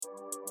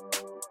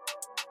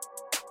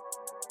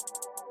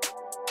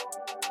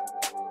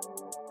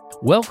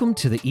Welcome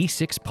to the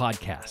E6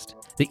 Podcast.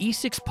 The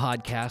E6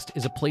 Podcast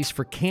is a place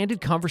for candid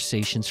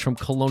conversations from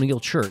Colonial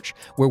Church,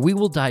 where we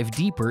will dive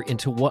deeper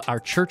into what our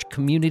church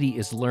community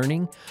is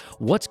learning,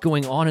 what's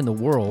going on in the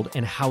world,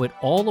 and how it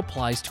all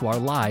applies to our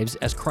lives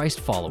as Christ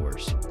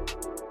followers.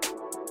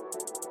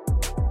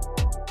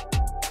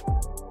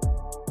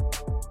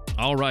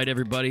 All right,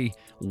 everybody.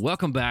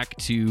 Welcome back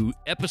to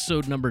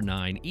episode number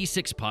 9,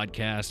 E6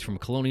 Podcast from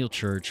Colonial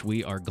Church.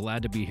 We are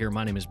glad to be here.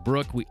 My name is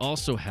Brooke. We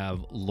also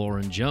have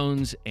Lauren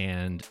Jones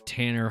and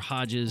Tanner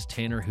Hodges.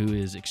 Tanner, who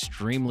is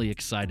extremely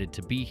excited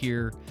to be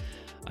here.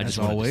 I just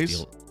wanted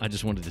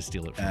to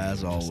steal it from you.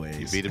 As always.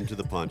 You beat him to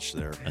the punch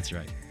there. That's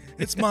right.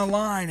 It's my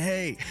line,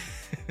 hey.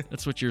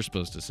 That's what you're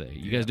supposed to say.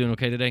 You guys doing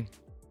okay today?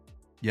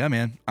 Yeah,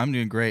 man. I'm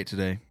doing great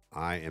today.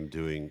 I am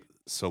doing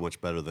so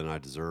much better than I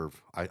deserve.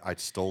 I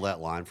stole that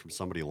line from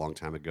somebody a long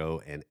time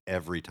ago, and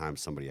every time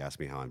somebody asks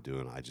me how I'm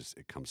doing,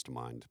 it comes to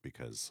mind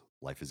because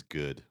life is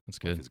good. That's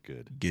good. Life is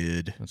good.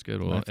 Good. That's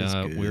good. Well, Life is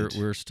good.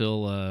 we're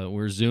still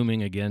we're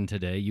Zooming again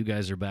today. You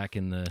guys are back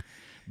in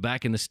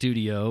the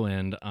studio,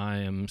 and I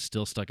am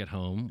still stuck at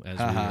home as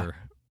we are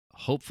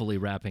hopefully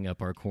wrapping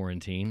up our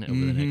quarantine over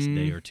the next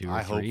day or two or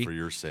I three. hope for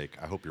your sake.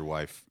 I hope your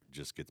wife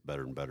just gets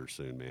better and better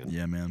soon, man.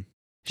 Yeah, man.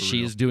 For She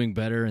real. is doing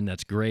better, and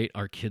that's great.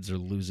 Our kids are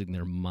losing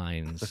their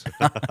minds.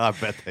 I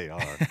bet they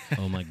are.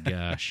 Oh, my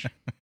gosh.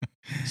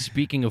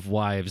 Speaking of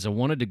wives, I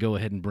wanted to go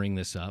ahead and bring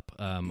this up.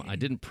 I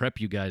didn't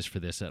prep you guys for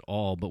this at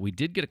all, but we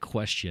did get a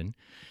question,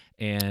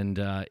 and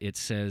it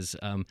says,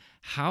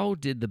 how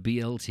did the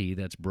BLT,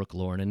 that's Brooke,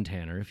 Lauren, and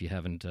Tanner, if you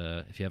haven't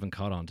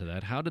caught on to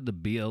that, how did the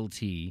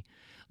BLT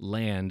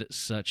land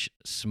such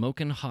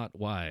smoking hot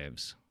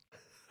wives?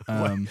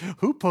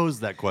 Who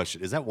posed that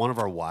question? Is that one of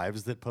our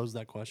wives that posed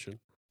that question?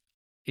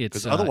 It's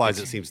Because otherwise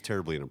it seems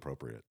terribly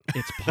inappropriate.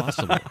 It's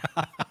possible.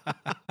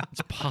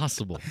 It's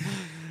possible.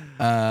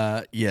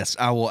 Yes,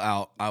 I will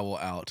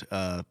out.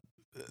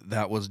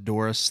 That was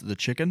Doris the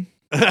chicken.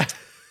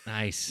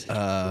 Nice.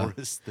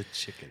 Doris the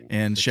chicken.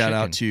 And The shout chicken.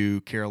 out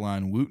to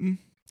Caroline Wooten,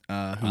 who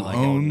like it.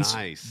 owns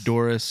Nice.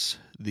 Doris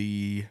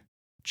the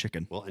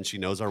chicken. Well, and she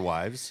knows our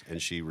wives,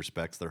 and she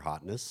respects their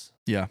hotness.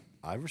 Yeah.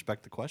 I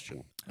respect the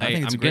question. I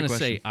think it's I'm a great gonna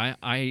say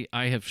question.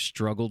 I have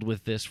struggled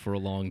with this for a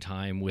long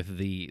time with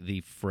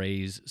the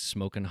phrase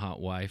 "smoking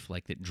hot wife,"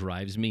 like that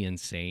drives me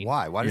insane.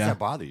 Why? Why does Yeah. that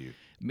bother you?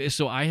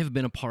 So I have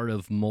been a part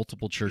of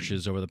multiple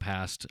churches over the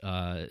past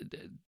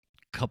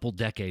couple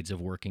decades of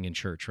working in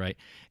church, right?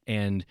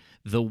 And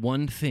the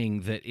one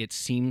thing that it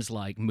seems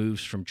like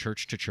moves from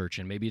church to church,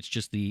 and maybe it's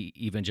just the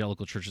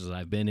evangelical churches that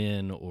I've been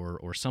in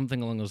or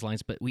something along those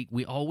lines, but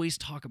we always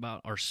talk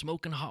about our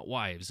smoking hot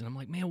wives. And I'm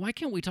like, man, why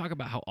can't we talk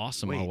about how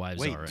awesome our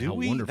wives are and do how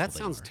we? wonderful That they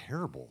sounds are?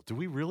 terrible. Do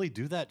we really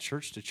do that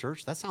church to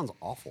church? That sounds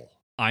awful.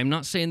 I'm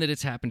not saying that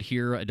it's happened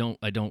here. I don't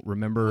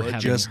remember Well, it having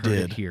just heard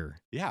did. it here.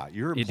 Yeah,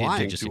 you're It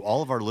implying just- to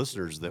all of our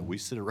listeners that we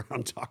sit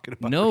around talking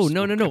about. No. our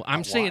smoking I'm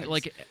hot saying wives.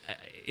 like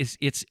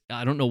it's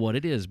I don't know what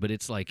it is, but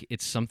it's like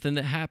it's something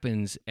that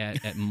happens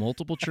at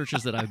multiple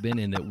churches that I've been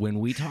in, that when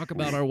we talk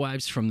about our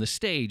wives from the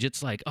stage,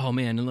 it's like, oh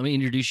man, let me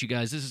introduce you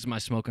guys. This is my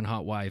smoking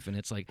hot wife, and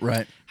it's like,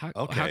 Right. how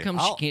Okay, come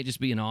she I'll- can't just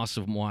be an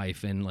awesome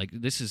wife, and like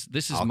this is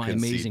I'll my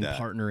concede amazing that.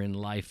 partner in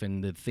life,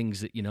 and the things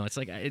that it's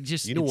like it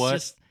just You know it's what?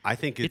 just- I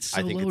think it's it's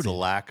so I think it's a loaded.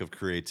 lack of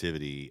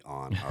creativity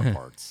on our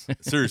parts.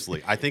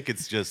 Seriously, I think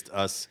it's just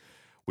us.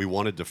 We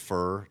want to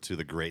defer to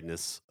the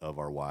greatness of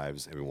our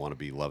wives, and we want to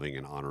be loving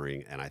and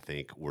honoring. And I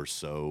think we're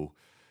so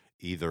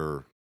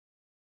either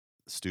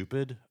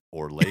stupid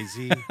or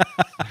lazy,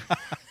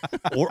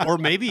 or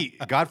maybe,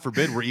 God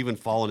forbid, we're even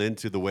falling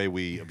into the way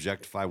we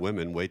objectify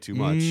women way too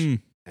much,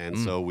 and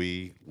so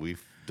we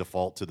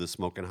default to the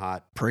smoking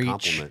hot Preach.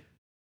 compliment.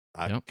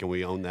 Yep. Can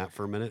we own that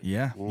for a minute?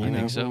 Yeah. I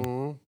think so.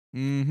 Mhm.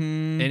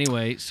 Mm-hmm.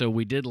 Anyway, so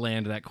we did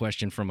land that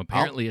question from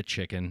apparently a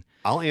chicken.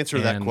 I'll answer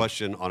that And-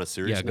 question on a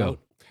serious Yeah, go.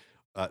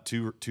 note.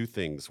 Two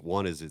things.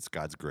 One is it's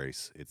God's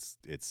grace. It's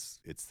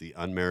the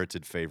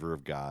unmerited favor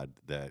of God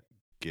that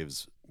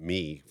gives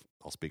me,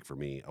 I'll speak for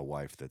me, a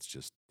wife that's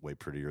just way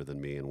prettier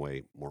than me and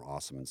way more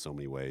awesome in so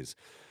many ways.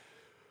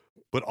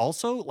 But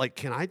also, like,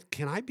 can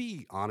I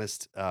be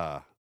honest?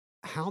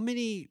 How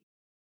many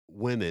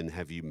women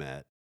have you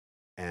met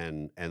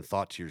and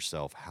thought to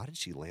yourself, how did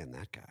she land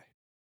that guy?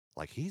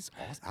 Like, he's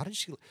awesome. How did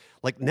she?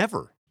 Like,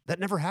 never. That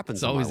never happens.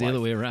 It's in my always the other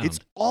life. way around. It's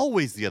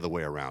always the other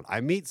way around.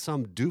 I meet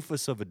some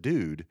doofus of a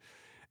dude,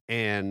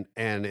 and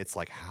it's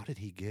like, how did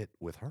he get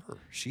with her?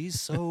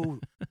 She's so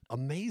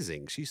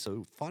amazing. She's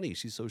so funny.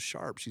 She's so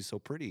sharp. She's so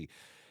pretty.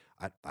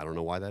 I don't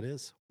know why that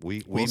is.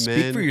 We Well, men,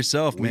 speak for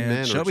yourself, we men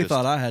man. are Shelby just-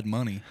 thought I had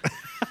money.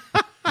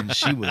 And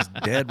she was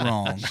dead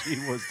wrong. She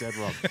was dead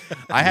wrong.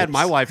 I had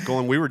my wife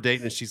going. We were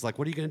dating, and she's like,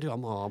 "What are you going to do?"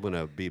 I'm going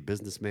to be a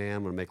businessman.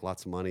 I'm going to make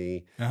lots of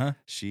money. Uh-huh.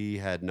 She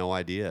had no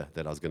idea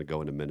that I was going to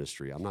go into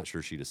ministry. I'm not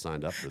sure she'd have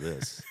signed up for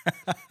this.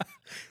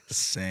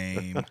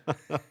 Same.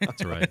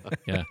 That's right.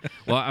 Yeah.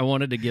 Well, I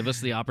wanted to give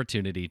us the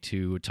opportunity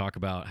to talk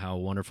about how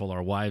wonderful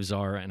our wives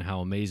are and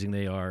how amazing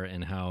they are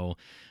and how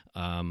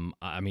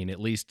I mean, at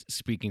least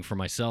speaking for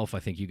myself, I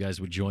think you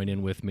guys would join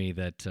in with me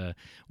that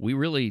we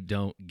really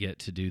don't get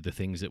to do the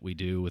things that we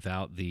do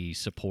without the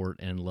support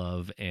and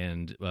love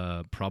and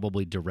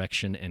probably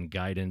direction and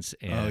guidance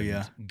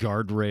and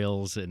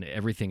guardrails and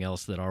everything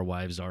else that our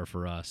wives are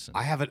for us.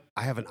 I have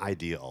an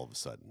idea all of a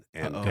sudden,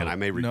 and I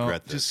may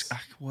regret this.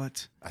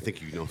 What? I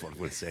think you know what I'm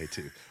going to say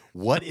too.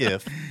 What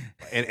if,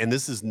 and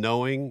this is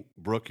knowing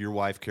Brooke, your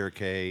wife, Kara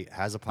Kay,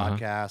 has a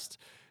podcast.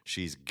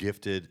 She's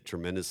gifted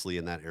tremendously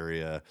in that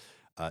area.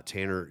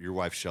 Tanner, your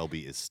wife,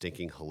 Shelby, is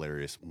stinking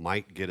hilarious.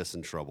 Might get us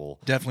in trouble.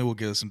 Definitely will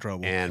get us in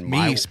trouble. And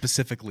me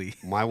specifically.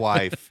 My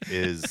wife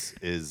is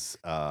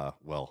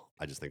well,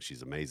 I just think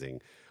she's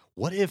amazing.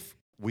 What if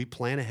we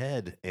plan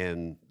ahead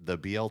and the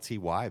BLT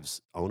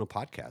wives own a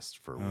podcast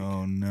for a week?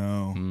 Oh,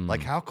 no.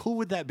 Like, how cool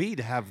would that be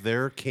to have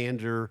their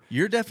candor?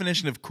 Your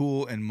definition of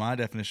cool and my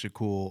definition of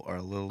cool are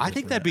a little different. I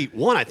think that'd be,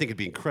 one, I think it'd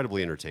be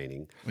incredibly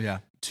entertaining. Yeah.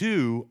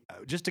 Two,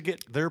 just to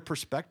get their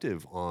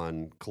perspective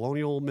on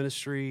colonial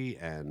ministry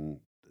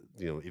and,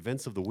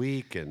 events of the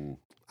week. And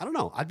I don't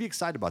know. I'd be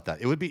excited about that.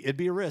 It'd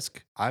be a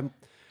risk.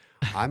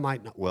 I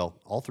might not, well,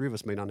 all three of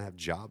us may not have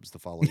jobs the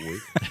following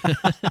week.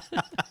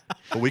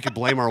 But we could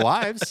blame our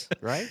wives,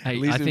 right?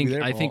 Hey,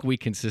 I think we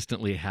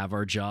consistently have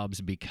our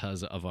jobs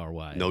because of our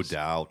wives. No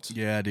doubt.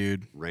 Yeah,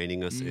 dude.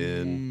 Reining us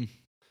in,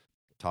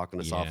 talking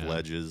us off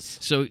ledges.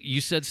 So you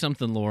said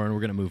something, Lauren.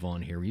 We're going to move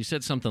on here. You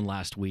said something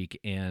last week,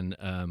 and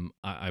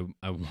I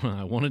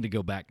wanted to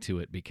go back to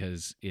it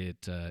because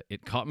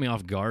it caught me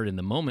off guard in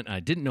the moment.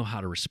 I didn't know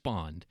how to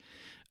respond.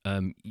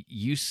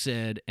 You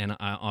said, and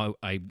I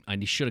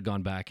should have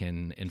gone back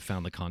and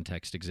found the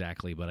context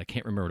exactly, but I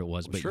can't remember what it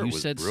was. But you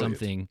said brilliant.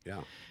 something.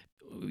 Yeah.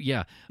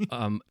 Yeah.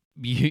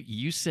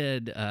 You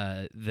said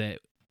that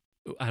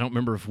I don't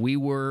remember if we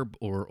were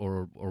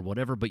or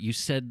whatever, but you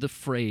said the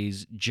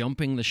phrase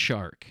 "jumping the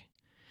shark."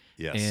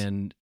 Yes.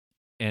 And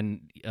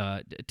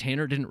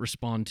Tanner didn't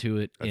respond to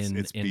it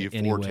It's in before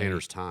any way.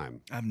 Tanner's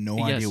time. I have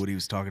no idea what he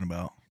was talking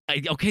about.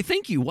 Okay,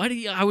 thank you. Why do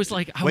you? I was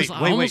like, I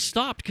almost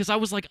stopped because I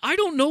was like, I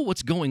don't know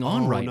what's going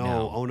on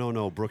now. Oh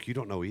no, Brooke, you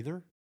don't know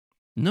either.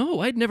 No,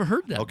 I'd never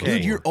heard that. Okay,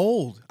 dude, you're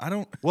old. I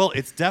don't. Well,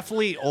 it's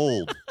definitely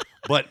old,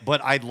 but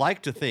I'd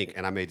like to think,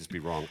 and I may just be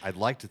wrong. I'd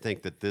like to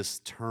think that this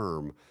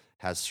term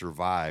has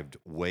survived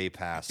way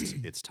past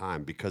its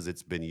time because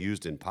it's been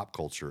used in pop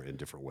culture in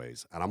different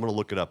ways. And I'm going to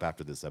look it up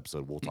after this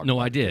episode. We'll talk. No,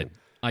 about I it did. again.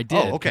 I did.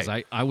 Oh, okay.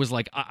 Because I was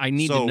like, I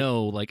need to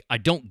know. Like, I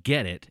don't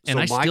get it,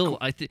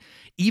 and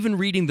even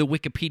reading the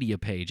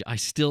Wikipedia page, I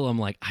still am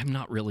like, I'm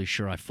not really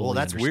sure I fully. Well,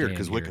 that's weird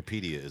because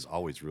Wikipedia is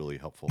always really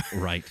helpful.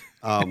 Right.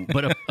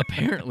 But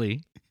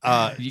apparently,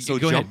 so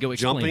go ahead. Go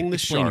explain. Jumping the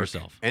explain shark.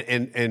 Yourself.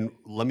 And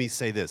let me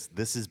say this: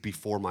 this is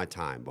before my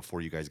time. Before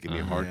you guys give me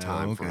a hard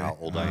time for how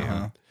old I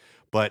am.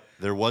 But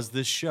there was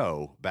this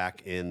show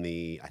back in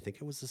I think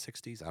it was the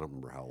 60s. I don't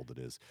remember how old it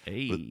is.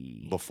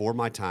 Hey. Before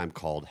my time,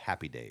 called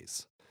Happy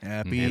Days.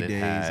 Happy and it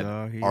Days had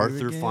are here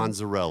Arthur again.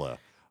 Fonzarella,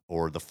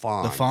 or the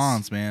Fonz. The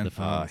Fonz, man. The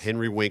Fonz.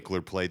 Henry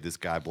Winkler played this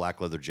guy,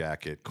 black leather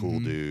jacket, cool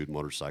dude,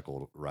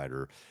 motorcycle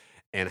rider.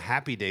 And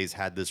Happy Days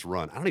had this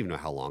run. I don't even know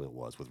how long it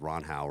was with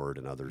Ron Howard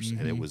and others.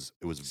 And it was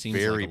Seems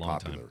very like a long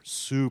popular, time.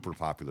 super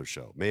popular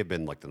show. May have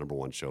been like the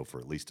 #1 show for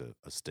at least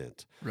a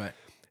stint. Right.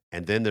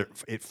 And then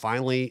it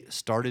finally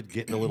started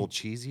getting a little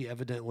cheesy,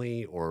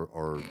 evidently,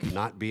 or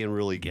not being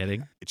really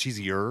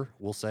cheesier,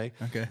 we'll say.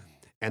 Okay.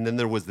 And then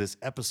there was this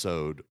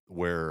episode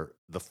where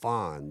the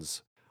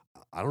Fonz,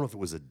 I don't know if it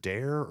was a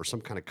dare or some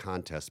kind of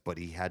contest, but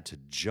he had to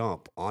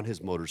jump on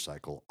his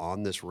motorcycle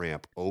on this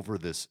ramp over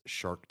this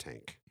shark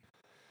tank.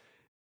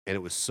 And it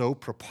was so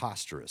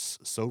preposterous,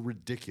 so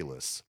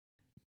ridiculous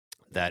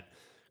that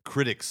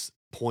critics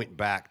point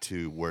back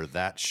to where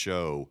that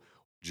show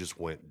just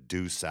went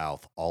due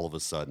south all of a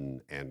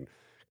sudden, and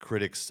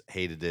critics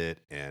hated it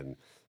and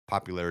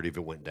popularity of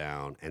it went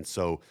down. And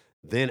so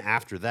then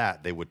after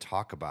that, they would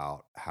talk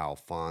about how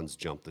Fonz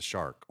jumped the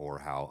shark, or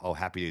how,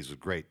 Happy Days was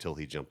great till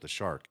he jumped the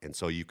shark. And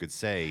so you could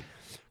say,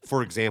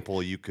 for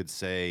example,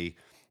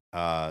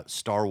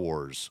 Star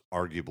Wars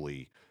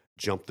arguably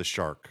jumped the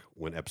shark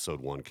when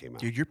episode 1 came out.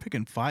 Dude, you're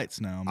picking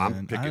fights now, man.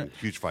 I'm picking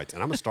huge fights,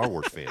 and I'm a Star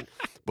Wars fan.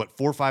 But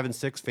 4, 5, and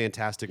 6,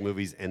 fantastic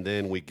movies, and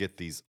then we get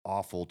these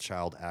awful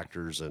child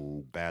actors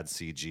and bad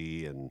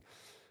CG and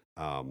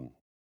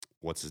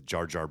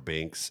Jar Jar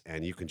Binks,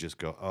 and you can just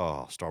go,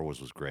 oh, Star Wars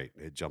was great.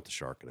 It jumped the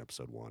shark in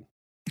episode 1.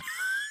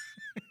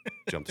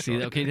 Jumped the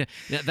shark. Okay,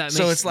 that makes,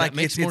 so it's like that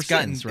makes it's more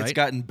gotten sense, right? it's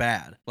gotten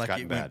bad. Like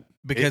Gotten bad.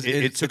 Because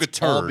it took a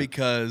it's all turn.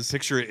 because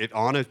Picture it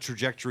on a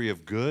trajectory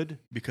of good,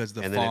 because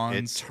the and then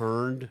it Fonz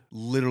turned.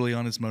 literally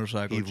on his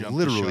motorcycle He jumped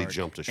literally the shark,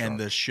 jumped a shark. and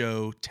the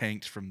show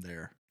tanked from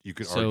there. You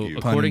could So argue.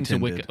 according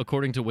intended.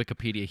 to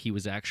Wikipedia, he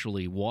was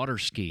actually water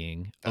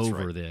skiing That's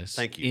over right. this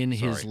Thank you. in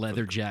Sorry his for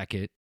leather the-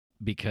 jacket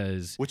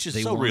because Which is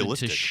they so wanted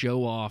realistic. to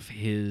show off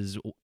his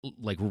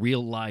like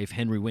real life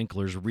Henry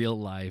Winkler's real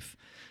life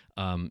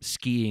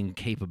skiing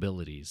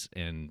capabilities,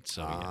 and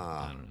so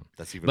I don't know.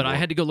 That's even. But I more-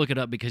 had to go look it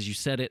up because you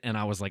said it, and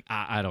I was like,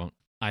 I don't.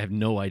 I have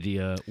no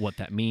idea what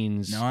that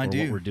means No, I or do.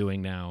 what we're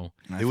doing now.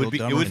 And I It would feel be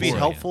dumber for it.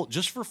 helpful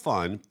just for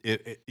fun.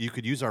 You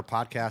could use our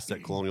podcast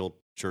at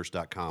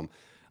colonialchurch.com.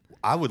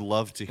 I would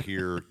love to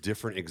hear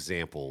different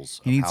examples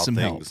He of needs how some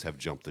help. things have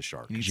jumped the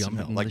shark. He needs some Jumping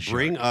help. the Like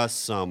bring us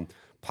some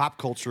pop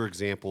culture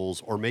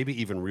examples or maybe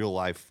even real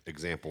life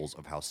examples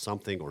of how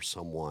something or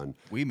someone.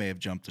 We may have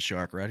jumped the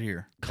shark right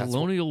here.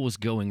 Colonial was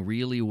going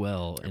really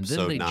well, and then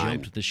Episode they 9.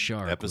 jumped the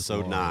shark. with Episode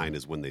Lauren. 9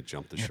 is when they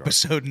jumped the shark.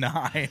 Episode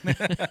 9.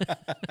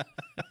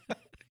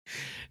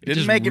 It Didn't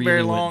just make it very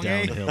really long,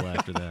 went eh? downhill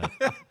after that.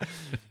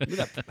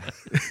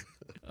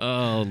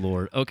 Oh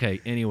Lord. Okay.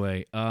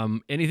 Anyway,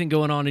 anything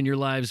going on in your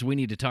lives we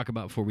need to talk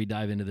about before we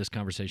dive into this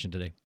conversation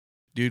today?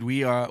 Dude,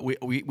 we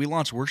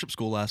launched worship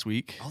school last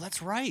week. Oh,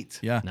 that's right.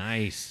 Yeah.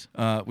 Nice.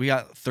 We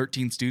got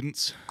 13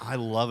 students, I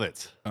love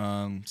it.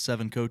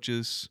 7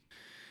 coaches.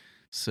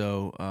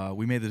 So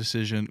we made the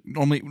decision.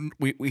 Normally,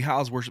 we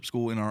house worship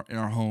school in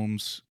our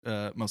homes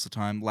most of the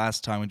time.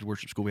 Last time we did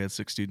worship school, we had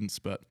 6 students,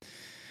 but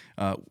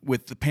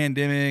with the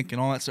pandemic and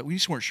all that stuff, we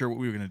just weren't sure what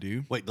we were going to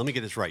do. Wait, let me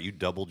get this right. You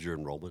doubled your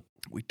enrollment?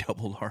 We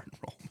doubled our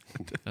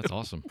enrollment. That's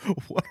awesome.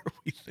 What are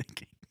we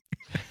thinking?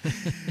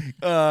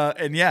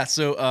 And yeah,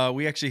 so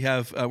we actually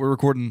have we're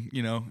recording.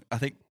 I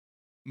think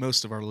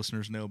most of our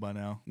listeners know by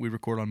now. We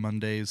record on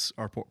Mondays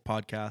our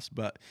podcast,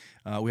 but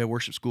we have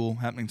worship school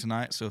happening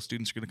tonight. So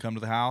students are going to come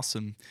to the house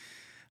and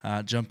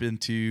jump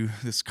into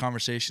this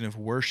conversation of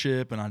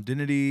worship and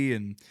identity.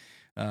 And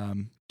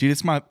dude,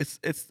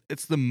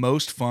 it's the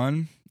most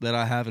fun that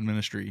I have in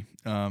ministry.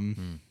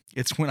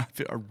 It's when I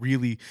feel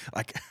really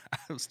like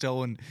I was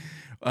telling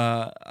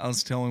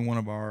one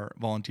of our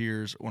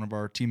volunteers, one of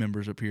our team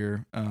members up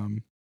here,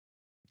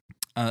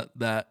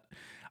 that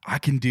I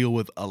can deal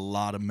with a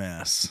lot of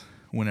mess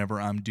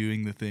whenever I'm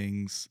doing the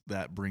things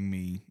that bring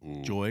me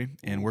joy,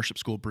 and worship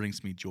school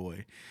brings me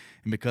joy,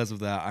 and because of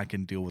that, I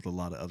can deal with a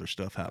lot of other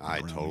stuff happening. I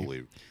around me.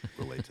 totally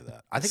relate to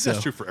that. I think So-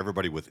 that's true for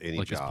everybody with any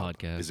Like this job.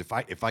 podcast. Is if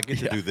I get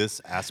to do this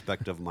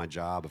aspect of my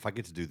job, if I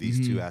get to do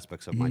these 2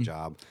 aspects of my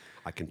job,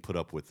 I can put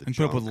up with the And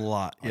put up junk with a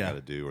lot. I Yeah, got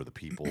to do or the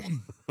people, yeah,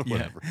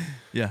 whatever.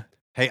 yeah.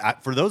 Hey,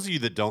 for those of you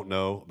that don't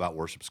know about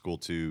worship school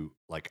too,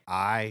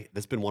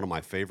 that's been one of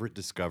my favorite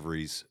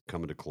discoveries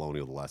coming to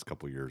Colonial the last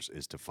couple of years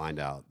is to find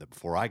out that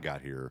before I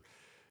got here,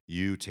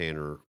 you,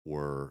 Tanner,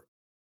 were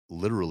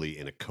literally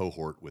in a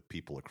cohort with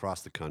people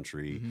across the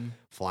country,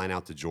 flying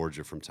out to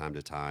Georgia from time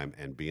to time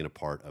and being a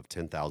part of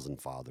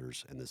 10,000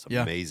 Fathers and this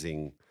Yeah.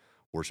 amazing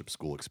worship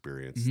school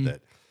experience Mhm.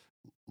 that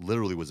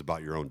literally was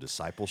about your own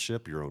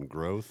discipleship, your own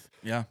growth,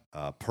 Yeah.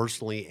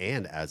 personally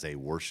and as a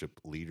worship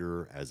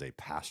leader, as a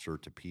pastor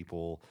to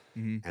people.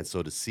 Mhm. And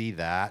so to see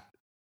that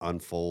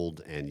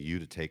unfold and you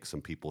to take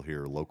some people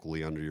here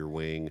locally under your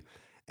wing,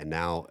 and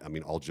now, I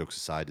mean, all jokes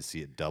aside, to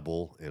see it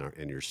double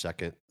in your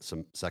second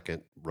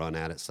run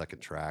at it, second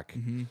track,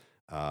 Mhm.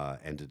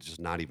 and to just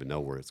not even know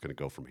where it's going to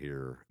go from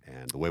here,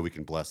 and the way we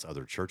can bless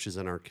other churches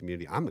in our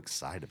community. I'm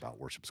excited about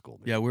worship school.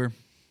 Man. Yeah,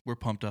 we're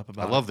pumped up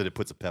about I love that it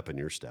puts a pep in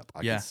your step.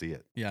 I Yeah. can see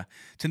it. Yeah,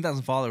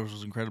 10,000 Fathers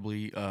was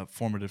incredibly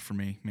formative for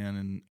me,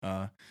 man,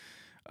 and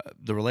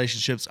the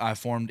relationships I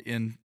formed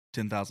in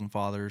 10,000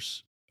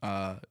 Fathers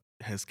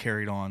has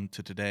carried on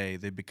to today.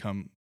 They've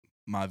become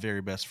my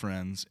very best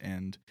friends,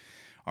 and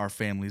our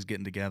families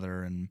getting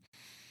together and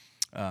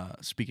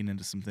speaking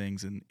into some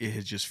things, and it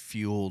has just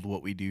fueled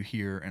what we do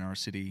here in our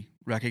city.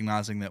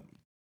 Recognizing that,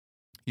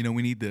 we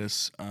need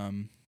this,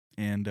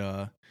 and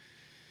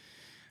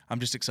I'm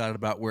just excited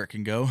about where it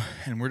can go,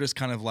 and we're just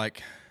kind of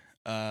like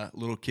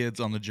little kids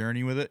on the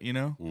journey with it,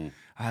 Mm.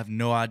 I have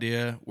no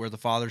idea where the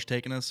Father's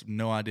taking us,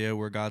 no idea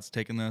where God's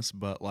taking us,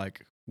 but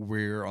like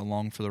we're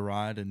along for the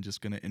ride and just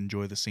going to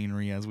enjoy the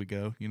scenery as we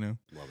go,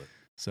 Love it.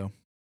 So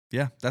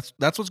yeah, that's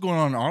what's going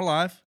on in our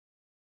life,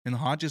 in the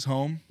Hodges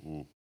home,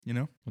 Mm.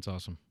 That's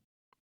awesome.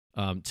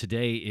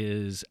 Today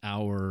is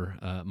our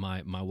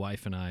my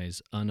wife and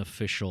I's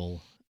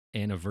unofficial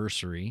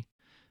anniversary.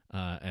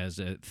 As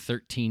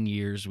 13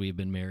 years we've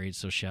been married,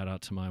 so shout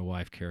out to my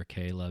wife, Kara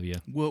Kay. Love you.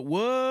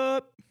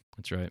 What?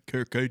 That's right.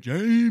 KK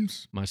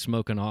James. My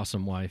smoking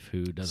awesome wife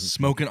who doesn't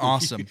Smoking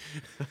awesome.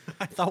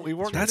 I thought we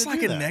weren't. That's gonna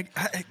like do a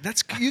that.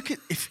 that's you could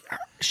if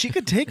she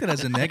could take it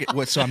as a negative.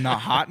 What? So I'm not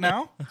hot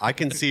now? I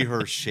can see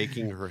her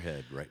shaking her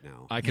head right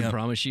now. I can Yep.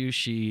 promise you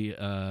she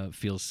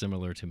feels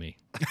similar to me.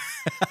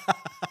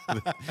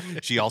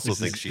 She also This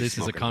thinks is, she's this is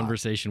a smoking hot.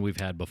 conversation we've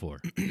had before.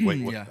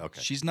 Wait, what? Yeah.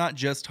 Okay. She's not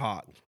just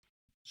hot.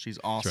 She's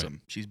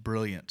awesome. She's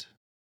brilliant.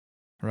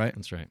 Right?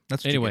 That's right.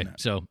 That's what you're Anyway, getting at.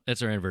 so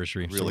that's our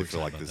anniversary. So Really we're feel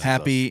like excited this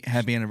about is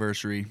Happy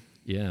anniversary. that.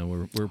 Yeah,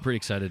 we're pretty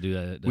excited to do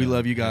that. We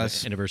love you have an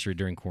guys. Anniversary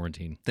during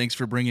quarantine. Thanks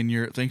for bringing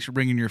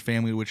your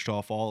family to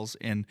Wichita Falls.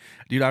 And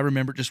dude, I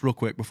remember, just real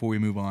quick before we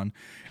move on,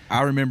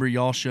 I remember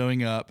y'all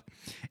showing up,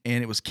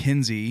 and it was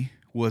Kinsey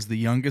was the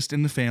youngest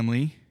in the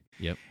family.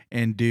 Yep.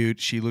 And dude,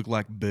 she looked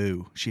like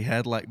Boo. She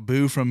had like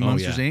Boo from Oh,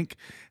 Monsters yeah. Inc.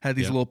 Had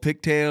these Yep. little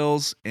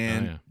pigtails,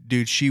 and yeah.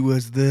 dude, she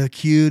was the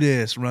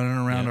cutest running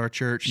around Yeah. our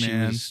church,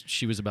 man.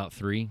 She was about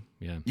 3.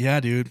 Yeah. Yeah,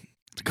 dude.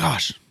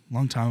 Gosh,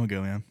 long time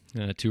ago,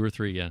 man. 2 or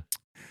 3. Yeah.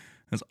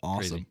 That's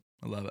awesome. Crazy.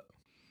 I love it.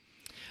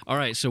 All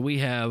right, so we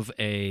have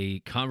a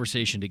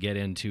conversation to get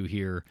into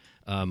here.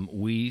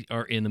 We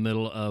are in the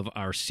middle of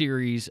our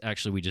series.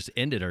 Actually, we just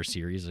ended our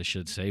series, I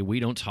should say. We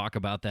don't talk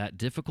about that.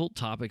 Difficult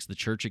topics the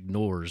church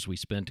ignores. We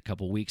spent a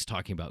couple weeks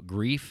talking about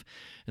grief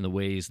and the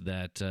ways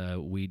that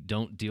we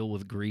don't deal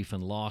with grief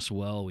and loss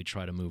well. We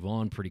try to move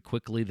on pretty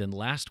quickly. Then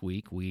last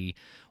week, we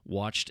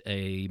watched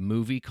a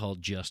movie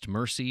called Just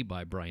Mercy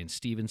by Brian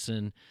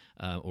Stevenson,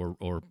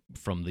 or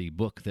from the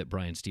book that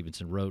Brian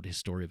Stevenson wrote, his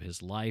story of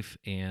his life.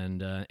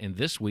 And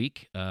this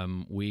week,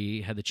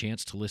 we had the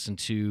chance to listen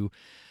to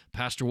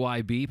Pastor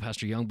YB,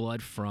 Pastor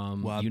Youngblood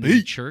from YB.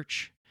 Unity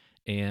Church.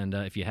 And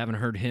if you haven't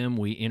heard him,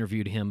 we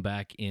interviewed him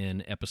back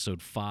in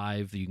episode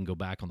 5. You can go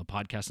back on the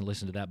podcast and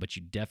listen to that, but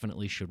you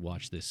definitely should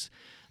watch this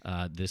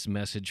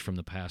message from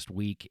the past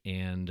week.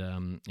 And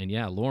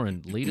yeah,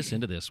 Lauren, lead us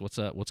into this.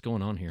 What's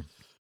going on here?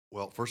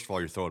 Well, first of all,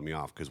 you're throwing me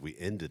off because we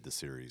ended the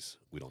series.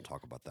 We don't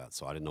talk about that,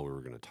 so I didn't know we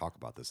were going to talk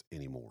about this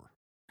anymore.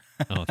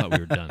 Oh, I thought we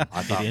were done.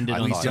 It ended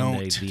on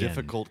Sunday. The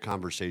difficult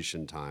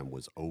conversation time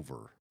was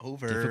over.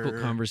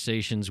 Difficult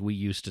conversations we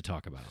used to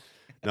talk about.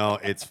 No,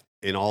 it's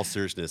in all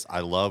seriousness.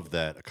 I love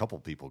that a couple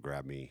people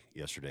grabbed me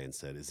yesterday and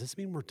said, "Does this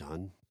mean we're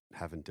done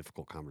having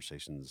difficult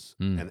conversations?"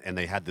 And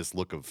they had this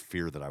look of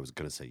fear that I was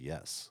going to say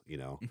yes. You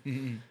know,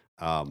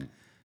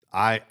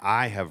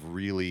 I have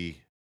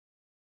really.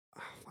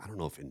 I don't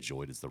know if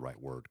enjoyed is the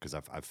right word because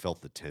I've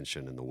felt the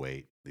tension and the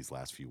weight these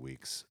last few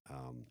weeks,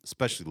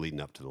 especially leading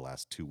up to the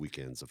last 2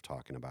 weekends of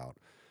talking about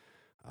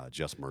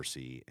Just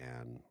Mercy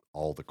and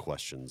all the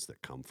questions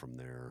that come from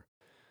there.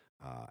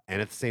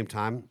 And at the same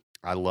time,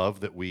 I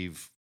love that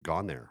we've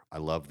gone there. I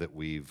love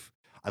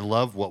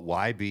what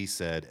YB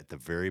said at the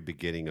very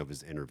beginning of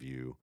his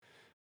interview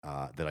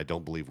that I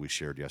don't believe we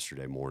shared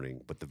yesterday morning.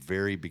 But the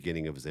very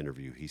beginning of his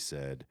interview, he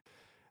said,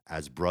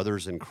 as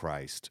brothers in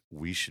Christ,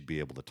 we should be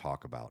able to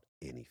talk about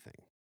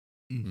anything.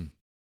 Mm-hmm.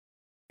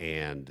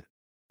 And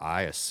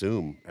I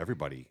assume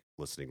everybody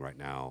listening right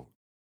now,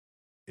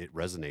 it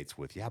resonates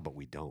with, yeah, but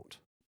we don't.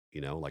 You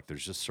know, like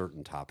there's just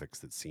certain topics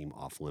that seem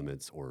off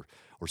limits or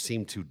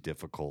seem too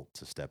difficult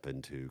to step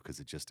into because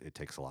it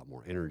takes a lot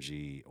more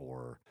energy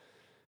or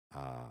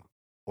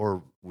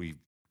we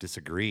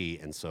disagree,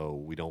 and so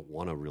we don't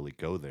want to really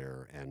go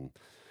there. And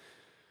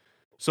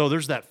so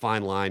there's that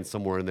fine line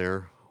somewhere in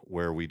there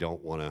where we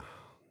don't want to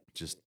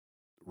just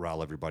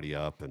rile everybody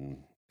up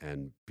and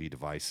be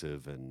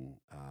divisive and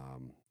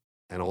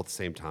all at the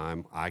same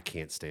time, I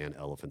can't stand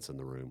elephants in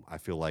the room. I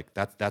feel like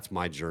that's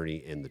my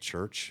journey in the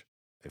church,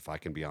 if I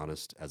can be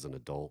honest, as an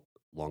adult,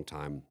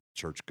 longtime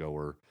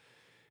churchgoer,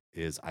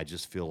 is I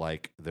just feel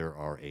like there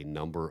are a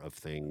number of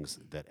things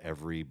that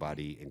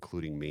everybody,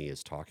 including me,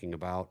 is talking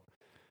about.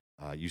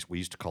 We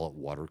used to call it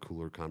water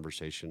cooler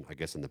conversation. I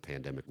guess in the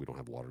pandemic, we don't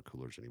have water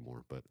coolers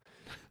anymore, but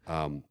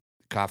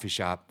coffee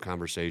shop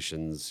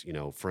conversations, you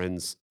know,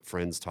 friends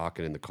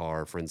talking in the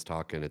car, friends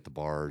talking at the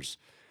bars.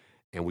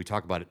 And we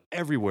talk about it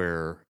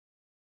everywhere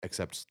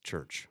except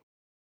church,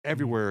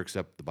 everywhere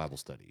except the Bible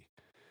study.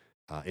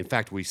 In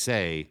fact, we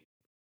say,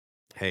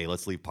 hey,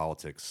 let's leave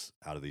politics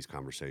out of these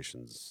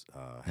conversations.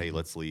 Hey,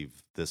 let's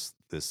leave this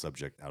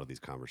subject out of these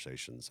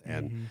conversations.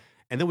 And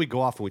then we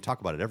go off and we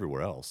talk about it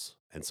everywhere else.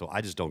 And so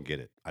I just don't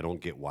get it. I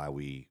don't get why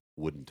we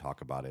wouldn't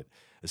talk about it,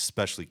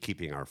 especially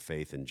keeping our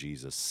faith in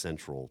Jesus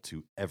central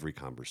to every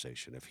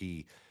conversation.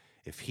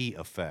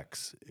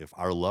 If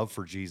our love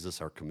for Jesus,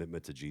 our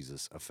commitment to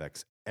Jesus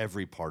affects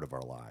every part of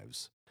our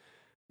lives,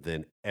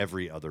 then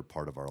every other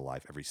part of our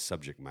life, every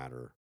subject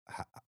matter,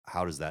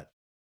 how does that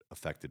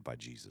affected by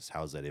Jesus?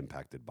 How is that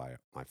impacted by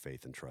my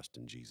faith and trust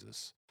in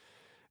Jesus?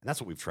 And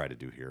that's what we've tried to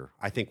do here.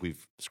 I think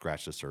we've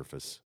scratched the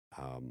surface,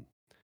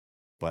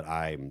 but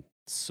I'm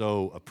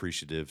so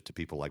appreciative to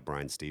people like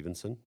Brian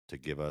Stevenson to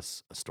give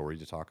us a story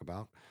to talk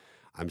about.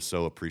 I'm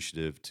so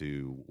appreciative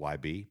to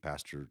YB,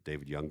 Pastor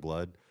David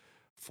Youngblood,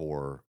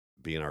 for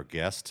being our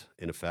guest,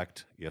 in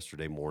effect,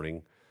 yesterday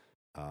morning.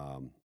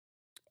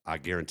 I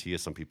guarantee you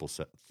some people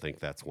think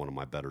that's one of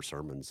my better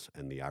sermons,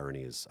 and the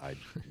irony is I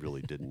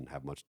really didn't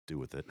have much to do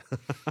with it.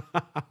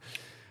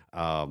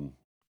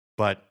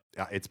 But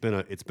it's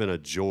been a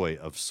joy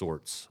of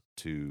sorts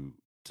to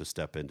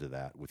step into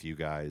that with you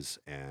guys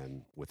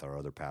and with our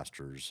other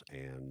pastors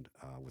and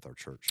with our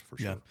church for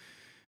sure. Yeah,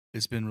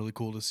 it's been really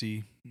cool to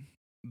see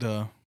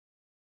the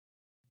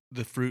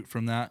fruit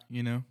from that.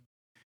 You know,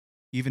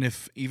 even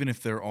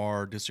if there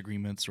are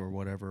disagreements or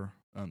whatever,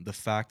 the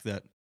fact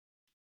that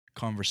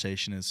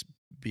conversation is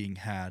being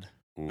had,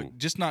 but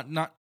just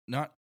not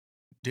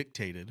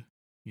dictated,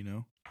 you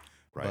know,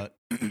 right?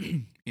 But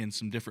in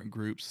some different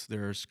groups,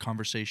 there's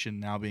conversation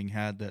now being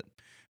had that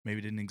maybe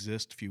didn't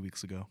exist a few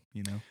weeks ago.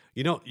 You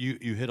know,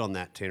 you hit on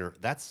that, Tanner.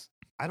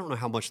 I don't know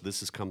how much this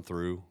has come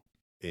through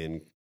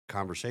in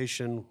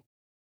conversation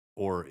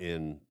or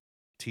in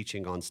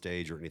teaching on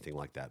stage or anything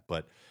like that,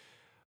 but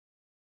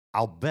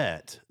I'll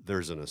bet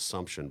there's an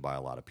assumption by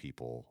a lot of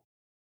people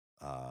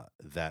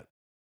that,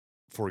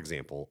 for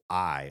example,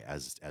 I,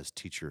 as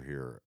teacher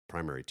here,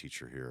 primary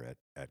teacher here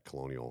at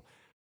Colonial,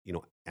 you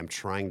know, am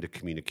trying to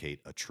communicate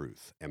a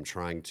truth. I'm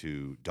trying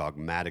to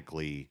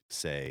dogmatically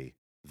say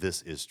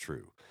this is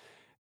true.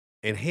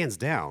 And hands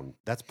down,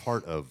 that's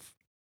part of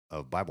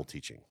Bible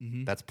teaching.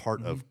 Mhm. That's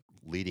part of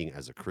leading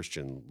as a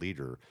Christian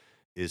leader,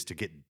 is to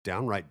get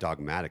downright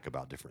dogmatic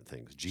about different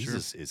things.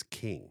 Jesus is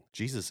king.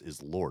 Jesus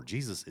is Lord.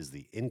 Jesus is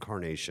the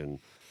incarnation,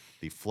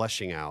 the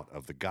fleshing out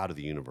of the God of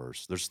the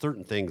universe. There's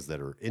certain things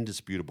that are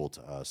indisputable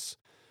to us,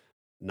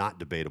 not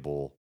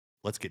debatable.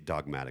 Let's get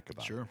dogmatic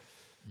about it. Sure.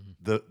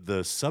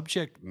 The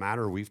subject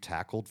matter we've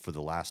tackled for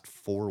the last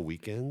 4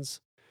 weekends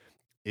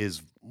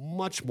is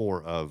much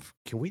more of,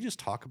 can we just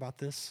talk about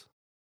this?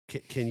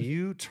 Can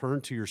you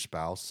turn to your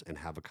spouse and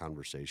have a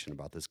conversation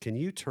about this? Can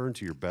you turn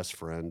to your best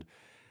friend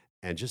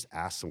and just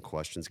ask some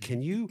questions?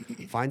 Can you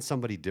find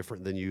somebody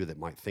different than you that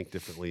might think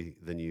differently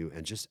than you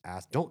and just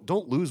ask?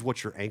 Don't lose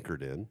what you're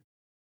anchored in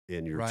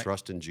your Right.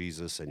 trust in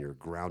Jesus and your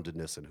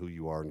groundedness and who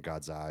you are in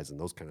God's eyes and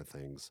those kind of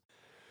things.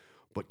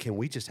 But can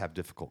we just have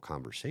difficult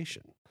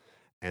conversation?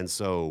 And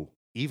so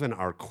even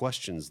our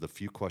questions, the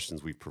few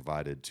questions we've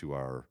provided to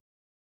our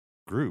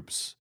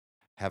groups,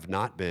 have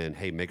not been,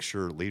 hey, make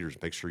sure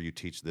you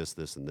teach this,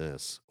 this, and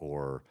this,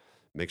 or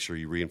make sure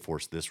you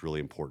reinforce this really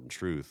important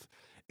truth.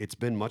 It's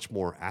been much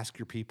more, ask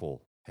your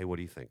people, hey, what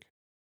do you think?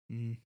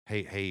 Mhm.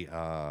 Hey,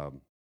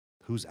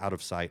 who's out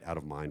of sight, out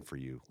of mind for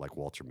you, like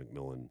Walter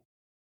McMillan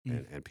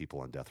and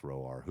people on death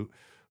row are?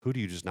 Who do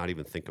you just not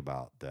even think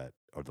about that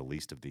are the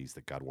least of these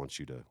that God wants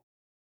you to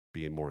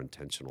be more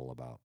intentional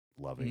about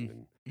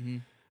loving?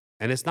 Mhm.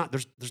 And it's not,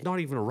 there's not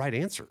even a right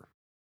answer.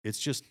 It's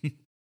just,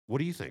 what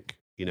do you think?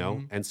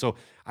 Mhm. And so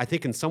I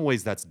think in some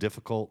ways that's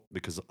difficult,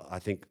 because I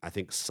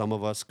think some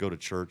of us go to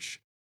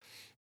church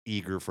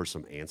eager for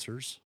some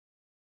answers,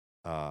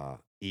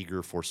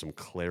 eager for some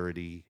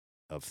clarity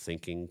of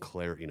thinking,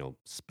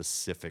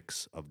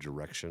 specifics of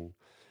direction,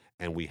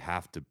 and we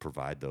have to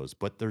provide those.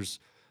 But there's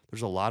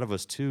a lot of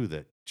us too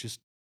that just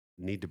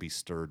need to be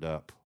stirred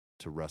up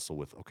to wrestle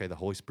with, okay, the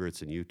Holy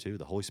Spirit's in you too.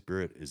 The Holy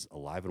Spirit is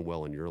alive and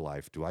well in your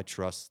life. Do I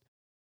trust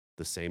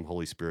the same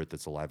Holy Spirit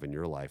that's alive in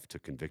your life to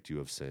convict you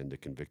of sin, to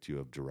convict you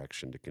of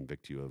direction, to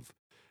convict you of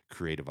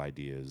creative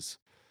ideas?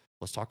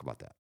 Let's talk about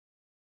that.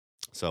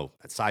 So,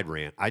 at side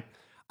rant,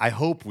 I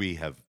hope we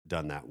have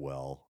done that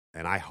well,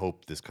 and I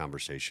hope this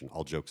conversation,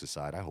 all jokes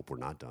aside, I hope we're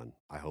not done.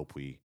 I hope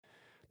the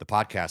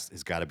podcast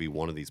has got to be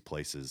one of these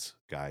places,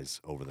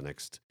 guys, over the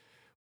next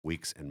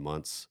weeks and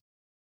months,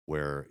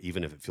 where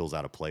even if it feels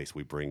out of place,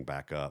 we bring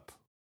back up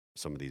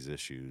some of these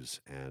issues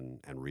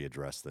and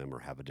readdress them, or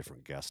have a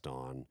different guest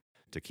on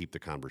to keep the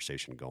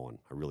conversation going.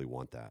 I really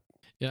want that.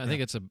 Yeah, I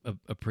think it's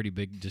a pretty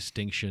big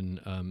distinction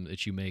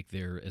that you make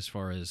there, as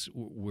far as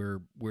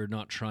we're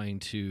not trying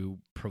to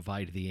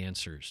provide the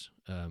answers,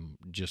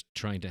 just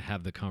trying to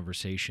have the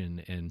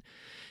conversation, and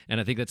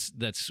I think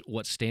that's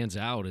what stands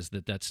out, is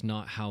that that's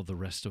not how the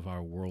rest of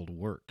our world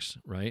works,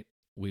 right?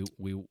 We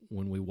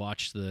when we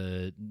watch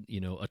a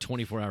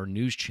 24-hour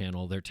news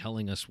channel, they're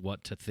telling us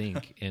what to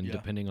think, and Yeah.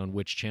 depending on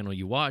which channel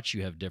you watch,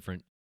 you have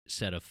different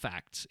set of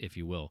facts, if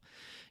you will.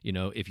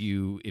 If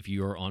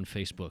you're on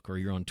Facebook, or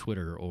you're on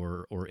Twitter,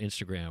 or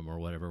Instagram, or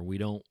whatever, we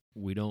don't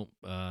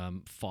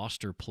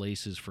foster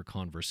places for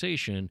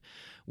conversation.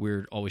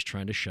 We're always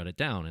trying to shut it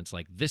down. It's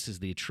like, this is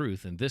the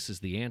truth and this is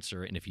the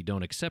answer, and if you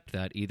don't accept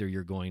that, either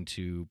you're going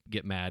to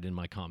get mad in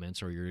my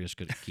comments, or you're just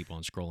going to keep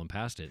on scrolling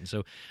past it. And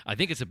so I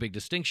think it's a big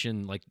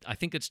distinction. Like, I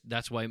think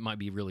that's why it might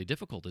be really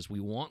difficult, is we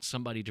want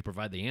somebody to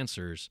provide the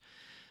answers,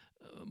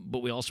 but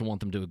we also want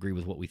them to agree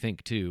with what we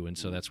think too. And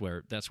so that's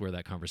where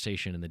that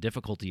conversation, and the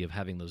difficulty of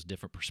having those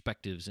different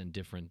perspectives and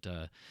different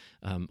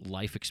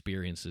life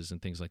experiences and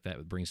things like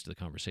that brings to the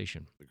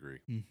conversation. Agree.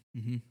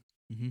 Mm-hmm.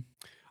 Mm-hmm.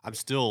 I'm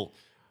still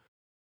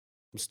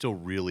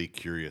really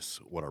curious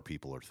what our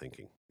people are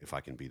thinking, if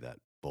I can be that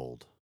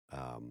bold.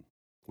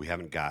 We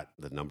haven't got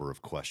the number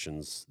of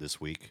questions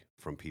this week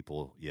from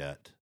people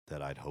yet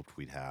that I'd hoped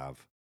we'd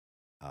have.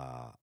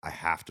 I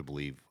have to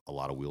believe a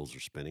lot of wheels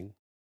are spinning.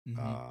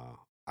 Mm-hmm.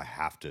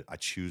 I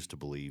choose to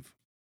believe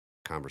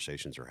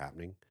conversations are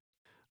happening.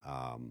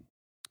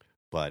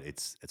 But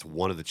it's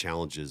one of the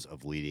challenges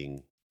of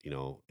leading,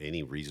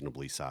 any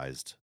reasonably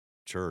sized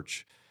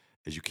church,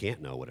 is you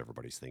can't know what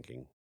everybody's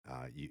thinking.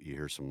 You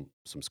hear some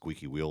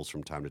squeaky wheels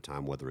from time to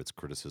time, whether it's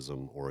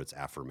criticism or it's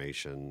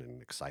affirmation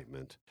and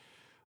excitement,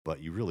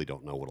 but you really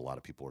don't know what a lot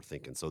of people are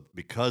thinking. So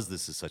because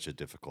this is such a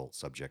difficult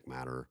subject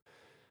matter,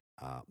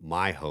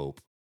 my hope,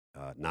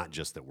 not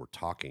just that we're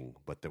talking,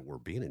 but that we're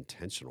being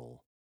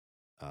intentional,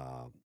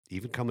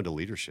 even coming to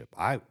leadership.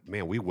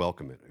 We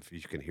welcome it. If you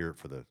can hear it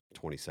for the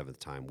 27th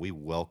time, we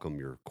welcome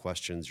your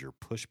questions, your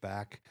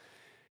pushback,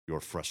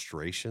 your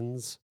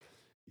frustrations,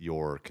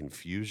 your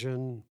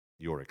confusion,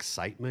 your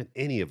excitement,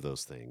 any of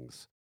those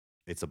things.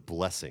 It's a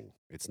blessing.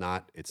 It's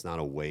not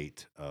a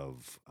weight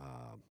of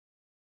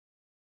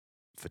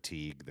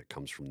fatigue that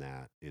comes from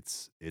that.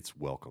 It's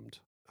welcomed,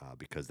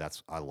 because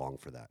I long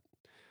for that.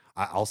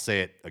 I'll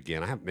say it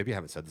again. I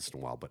haven't said this in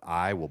a while, but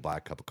I will buy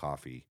a cup of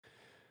coffee,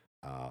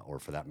 or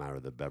for that matter,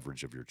 the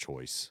beverage of your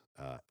choice,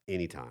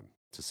 anytime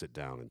to sit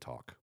down and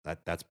talk.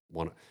 That's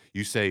one.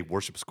 You say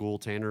worship school,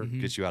 Tanner,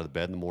 Mhm. gets you out of the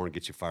bed in the morning,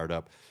 gets you fired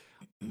up.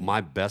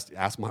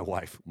 ask my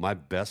wife, my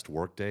best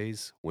work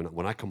days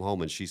when I come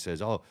home and she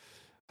says, "Oh,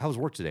 how was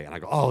work today?" And I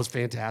go, "Oh, it was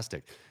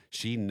fantastic."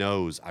 She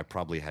knows I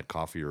probably had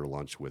coffee or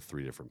lunch with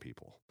 3 different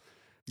people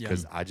Yeah.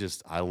 because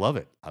I love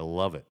it. I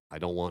love it. I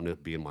don't want to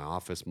be in my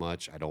office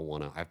much. I don't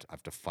want to. I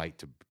have to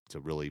fight to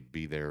really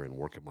be there and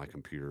work at my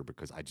computer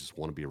because I just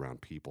want to be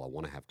around people. I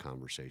want to have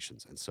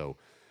conversations, and so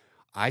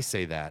I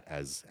say that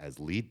as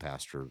lead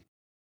pastor,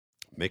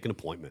 make an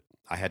appointment.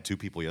 I had 2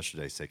 people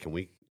yesterday say, "Can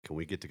we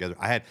get together?"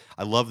 I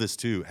love this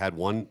too. Had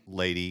one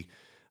lady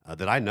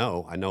that I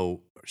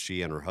know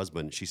she and her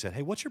husband. She said,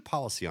 "Hey, what's your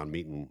policy on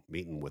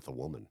meeting with a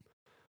woman?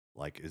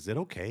 Like, is it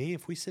okay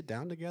if we sit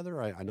down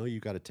together? I know you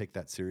got to take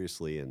that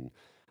seriously." And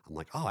I'm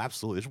like, "Oh,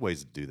 absolutely. There's ways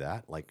to do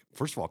that. Like,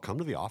 first of all, come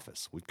to the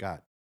office. We've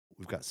got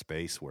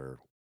space where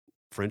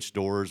French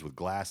doors with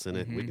glass in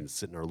it. We can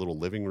sit in our little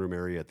living room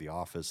area at the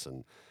office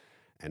and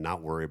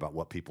not worry about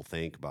what people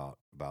think about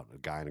a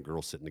guy and a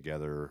girl sitting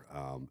together."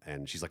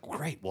 And she's like, "Well,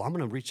 great. Well, I'm going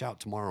to reach out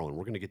tomorrow and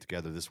we're going to get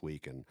together this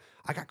week. And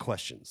I got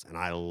questions." And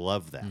I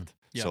love that.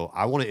 Yeah. So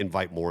I want to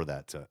invite more of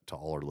that to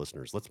all our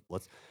listeners.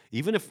 Let's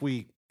even if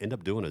we end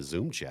up doing a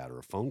Zoom chat or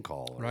a phone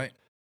call, or, Right.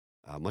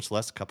 much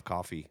less a cup of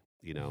coffee,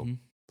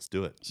 let's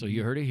do it. So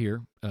you heard it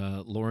here.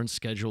 Lauren's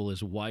schedule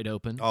is wide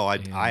open. Oh, I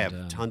and,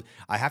 have ton.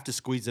 I have to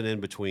squeeze it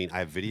in between. I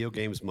have video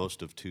games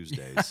most of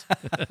Tuesdays,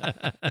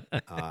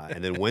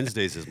 and then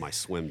Wednesdays is my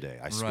swim day.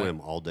 I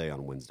swim all day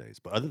on Wednesdays,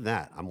 but other than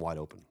that, I'm wide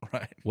open.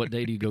 Right. What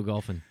day do you go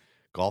golfing?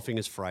 Golfing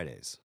is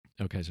Fridays.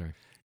 Okay, sorry.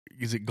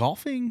 Is it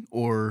golfing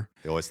or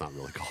Oh, it's not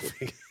really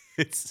golfing.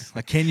 It's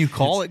like, can you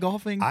call it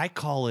golfing? I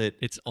call it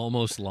It's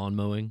almost lawn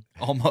mowing.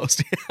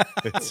 Almost.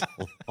 it's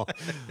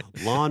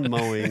lawn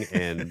mowing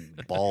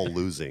and ball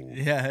losing.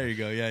 Yeah, there you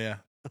go. Yeah.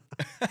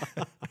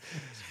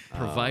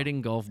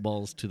 Providing golf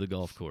balls to the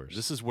golf course.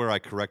 This is where I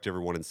correct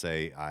everyone and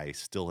say I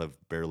still have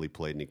barely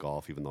played any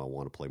golf, even though I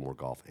want to play more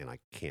golf, and I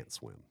can't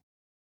swim.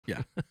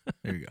 Yeah.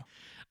 There you go.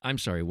 I'm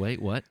sorry, wait,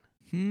 what?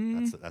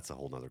 That's a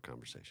whole nother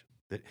conversation.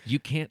 You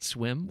can't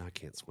swim? No, I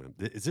can't swim.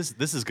 This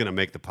is going to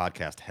make the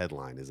podcast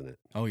headline, isn't it?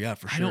 Oh yeah,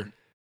 for sure.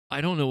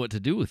 I don't know what to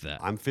do with that.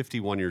 I'm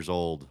 51 years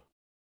old,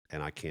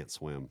 and I can't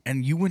swim.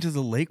 And you went to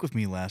the lake with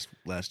me last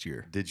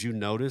year. Did you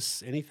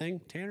notice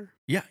anything, Tanner?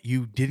 Yeah,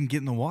 you didn't get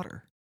in the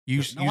water. I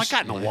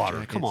got in the life water.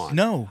 jackets. Come on.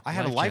 No, I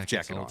had a life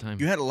jackets jacket all on. the time.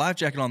 you had a life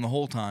jacket on the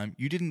whole time.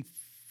 You didn't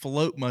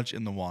float much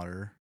in the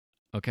water.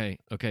 Okay.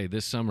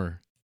 This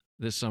summer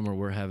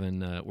we're having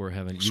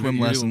Swim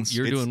lessons.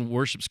 You're doing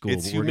worship school.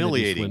 It's but we're gonna do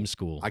humiliating. swim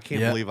school. I can't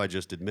believe I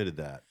just admitted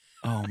that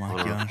Oh my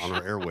on gosh.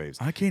 our airwaves.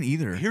 I can't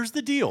either. Here's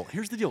the deal,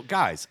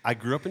 guys. I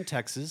grew up in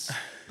Texas,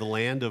 the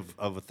land of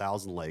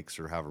 1,000 lakes,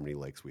 or however many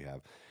lakes we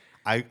have.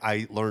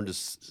 I learned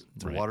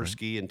to water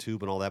ski and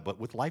tube and all that, but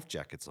with life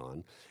jackets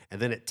on. And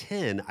then at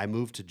 10, I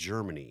moved to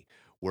Germany,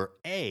 where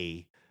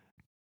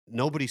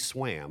nobody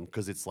swam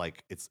because it's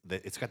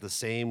got the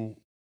same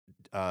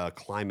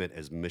climate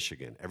as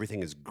Michigan.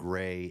 Everything is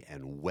gray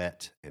and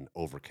wet and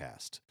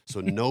overcast. So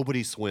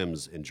nobody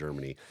swims in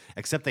Germany,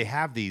 except they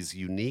have these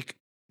unique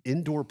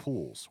indoor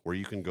pools where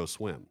you can go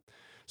swim.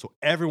 So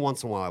every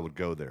once in a while I would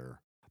go there,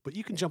 but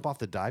you can jump off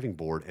the diving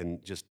board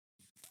and just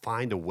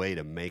find a way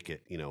to make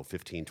it,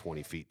 15,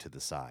 20 feet to the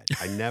side.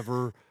 I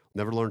never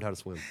learned how to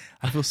swim.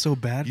 I feel so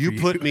bad for You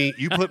you.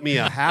 put me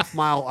a half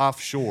mile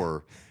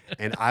offshore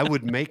and I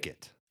would make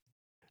it.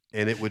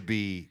 And it would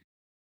be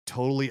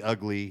totally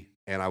ugly,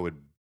 and I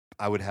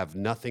would have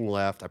nothing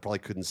left. I probably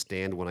couldn't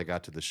stand when I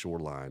got to the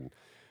shoreline,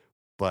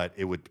 but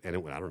it would, I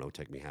don't know,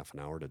 take me half an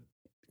hour to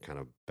kind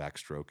of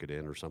backstroke it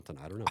in or something.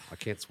 I don't know. I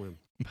can't swim.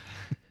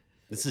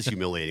 This is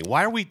humiliating.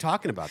 Why are we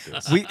talking about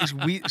this?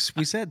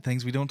 we said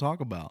things we don't talk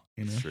about.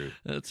 It's true.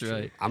 That's It's true.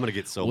 right. I'm gonna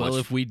get so much. Well,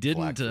 if we flack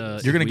didn't, for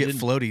this. You're gonna we get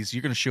didn't- floaties.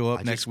 You're gonna show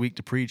up I next just- week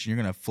to preach, and you're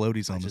gonna have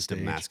floaties I on the just stage.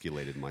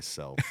 emasculated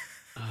myself.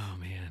 Oh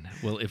man.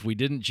 Well, if we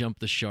didn't jump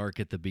the shark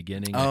at the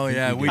beginning, Oh I think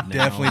yeah, we did now.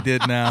 definitely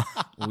did now.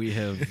 We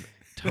have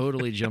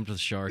totally jumped the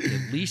shark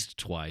at least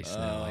twice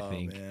now, I Oh,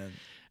 think, man.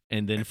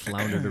 and then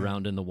floundered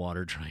around in the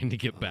water trying to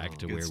get back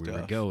to good where we were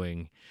stuff.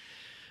 going.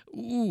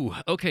 Ooh,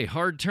 okay,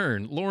 hard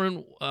turn,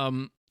 Lauren.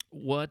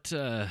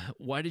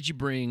 Why did you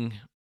bring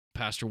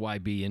Pastor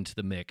YB into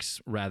the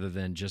mix rather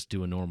than just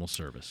do a normal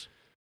service?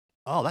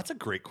 Oh, that's a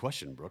great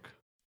question, Brooke.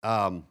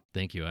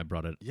 Thank you. I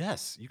brought it.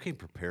 Yes, you came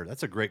prepared.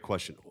 That's a great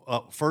question.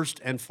 First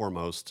and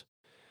foremost,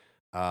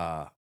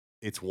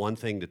 it's one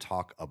thing to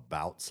talk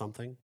about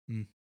something,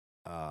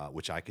 Mm.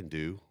 which I can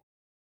do.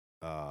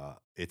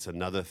 It's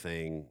another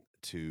thing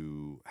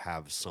to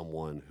have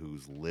someone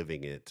who's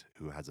living it,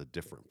 who has a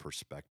different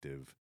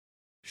perspective,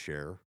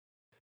 share.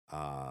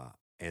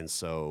 And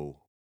so,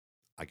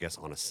 I guess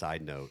on a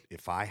side note,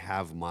 if I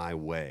have my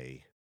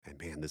way, and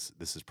man, this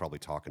is probably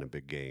talking a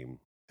big game,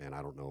 and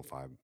I don't know if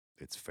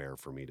it's fair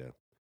for me to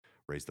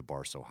raise the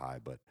bar so high,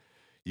 but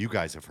you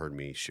guys have heard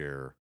me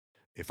share.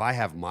 If I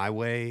have my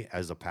way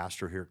as a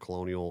pastor here at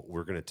Colonial,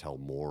 we're going to tell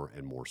more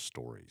and more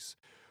stories.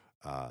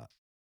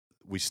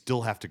 We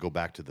still have to go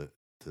back to the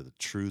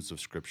truths of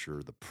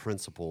Scripture, the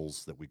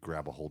principles that we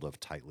grab a hold of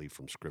tightly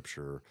from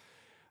Scripture,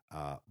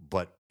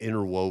 but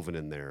interwoven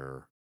in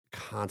there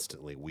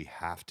constantly we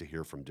have to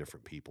hear from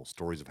different people,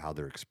 stories of how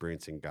they're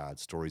experiencing God,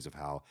 stories of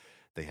how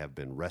they have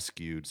been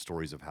rescued,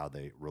 stories of how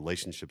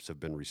relationships have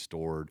been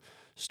restored,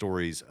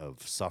 stories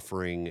of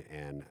suffering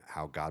and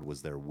how God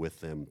was there with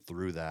them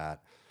through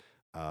that.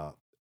 Uh,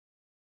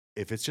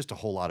 if it's just a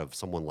whole lot of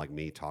someone like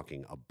me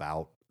talking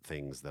about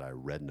things that I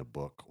read in a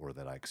book or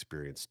that I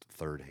experienced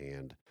third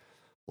hand,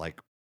 like,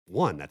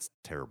 one, that's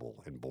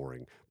terrible and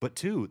boring, but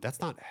two, that's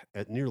not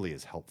nearly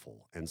as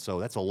helpful. And so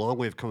that's a long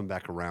way of coming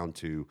back around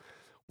to,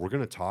 we're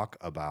going to talk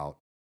about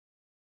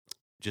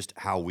just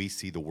how we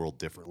see the world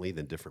differently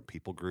than different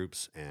people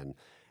groups, and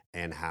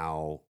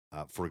how,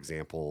 for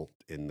example,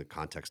 in the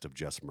context of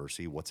Just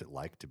Mercy, what's it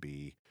like to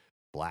be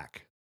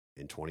Black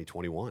in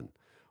 2021?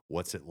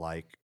 What's it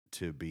like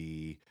to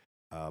be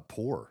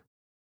poor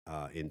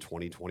in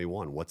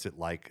 2021? What's it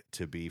like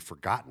to be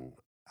forgotten,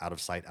 out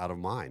of sight, out of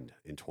mind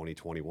in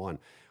 2021?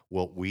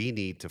 Well, we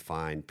need to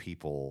find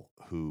people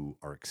who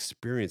are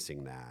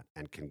experiencing that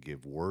and can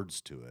give words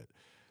to it,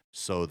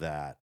 so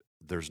that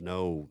there's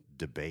no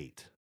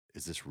debate.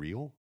 Is this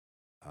real?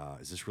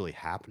 Is this really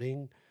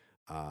happening?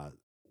 Uh,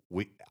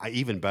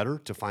 even better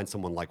to find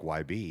someone like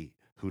YB,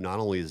 who not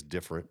only is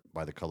different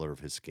by the color of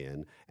his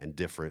skin and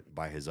different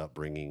by his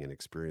upbringing and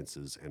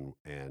experiences,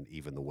 and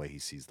even the way he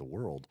sees the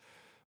world,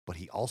 but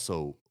he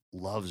also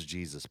loves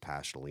Jesus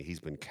passionately. He's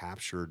been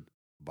captured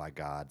by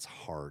God's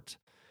heart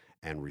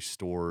and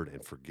restored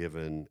and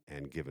forgiven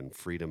and given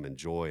freedom and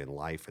joy and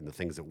life and the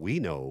things that we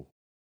know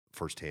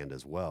firsthand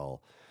as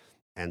well.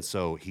 And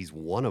so he's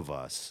one of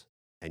us,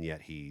 and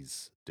yet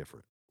he's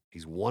different.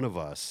 He's one of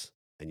us,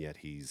 and yet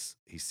he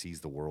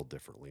sees the world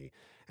differently,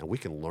 and we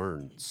can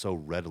learn so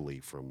readily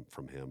from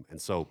him.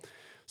 And so,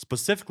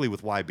 specifically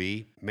with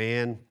YB,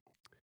 man,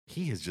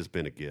 he has just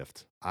been a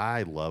gift.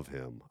 I love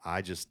him.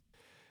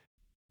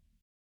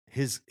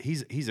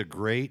 He's a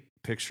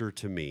great picture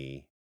to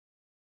me,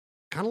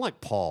 kind of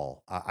like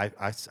Paul.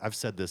 I've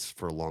said this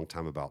for a long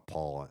time about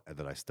Paul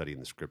that I study in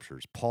the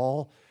scriptures.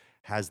 Paul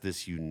has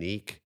this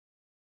unique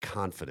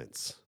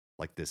confidence,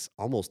 like this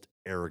almost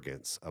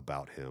arrogance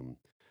about him,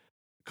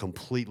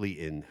 completely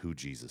in who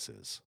Jesus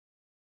is.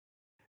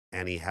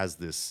 And he has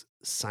this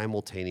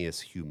simultaneous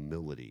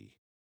humility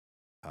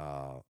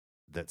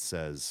that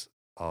says,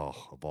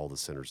 oh, of all the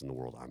sinners in the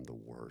world, I'm the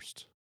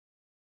worst.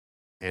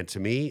 And to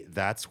me,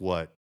 that's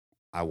what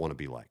I want to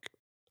be like.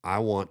 I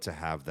want to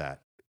have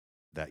that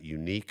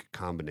unique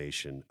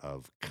combination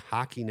of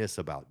cockiness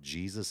about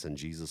Jesus and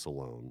Jesus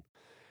alone,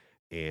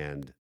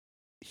 and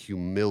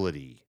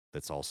humility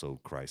that's also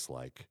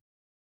Christ-like,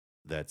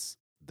 that's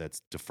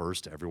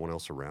defers to everyone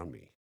else around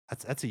me.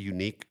 That's a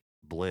unique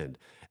blend.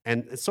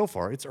 And so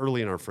far, it's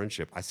early in our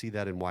friendship. I see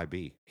that in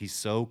YB. He's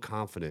so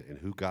confident in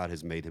who God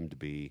has made him to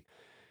be,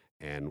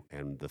 and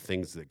the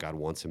things that God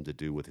wants him to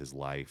do with his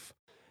life,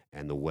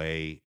 and the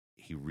way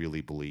he really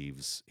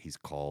believes he's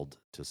called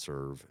to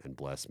serve and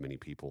bless many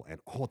people. And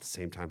all at the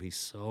same time, he's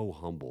so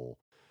humble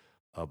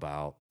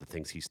about the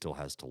things he still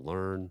has to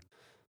learn,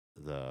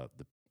 the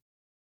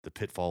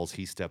pitfalls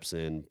he steps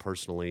in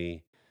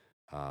personally.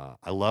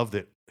 I love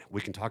that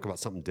we can talk about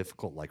something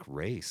difficult like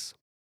race,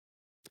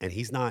 and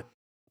he's not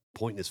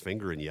pointing his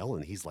finger and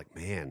yelling. He's like,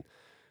 man,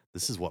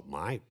 this is what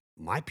my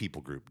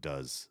people group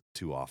does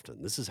too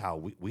often. This is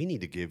how we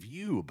need to give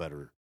you a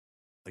better,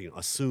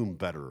 assume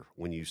better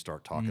when you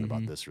start talking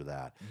about this or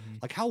that.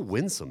 Like, how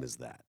winsome is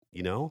that,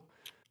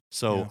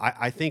 So Yeah.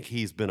 I think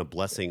he's been a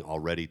blessing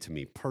already to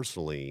me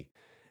personally,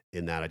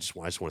 in that I just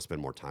want to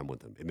spend more time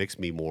with him. It makes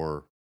me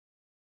more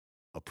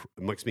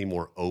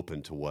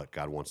open to what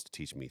God wants to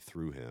teach me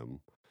through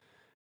him.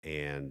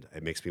 And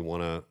it makes me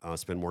want to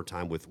spend more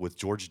time with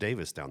George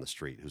Davis down the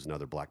street, who's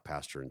another Black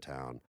pastor in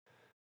town.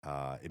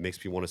 It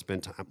makes me want to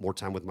spend more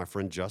time with my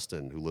friend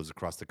Justin, who lives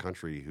across the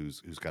country,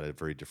 who's got a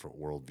very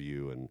different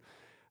worldview. And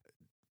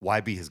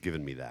YB has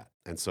given me that.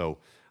 And so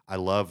I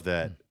love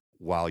that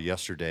while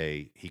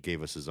yesterday he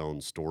gave us his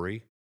own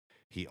story,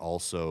 he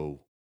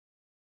also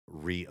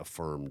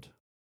reaffirmed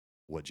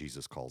what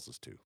Jesus calls us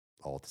to,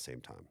 all at the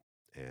same time.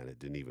 And it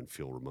didn't even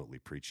feel remotely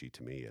preachy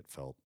to me. It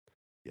felt,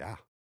 yeah,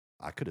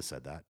 I could have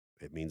said that.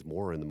 It means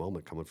more in the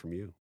moment coming from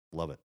you.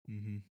 Love it.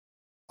 Mm-hmm.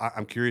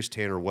 I'm curious,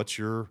 Tanner, what's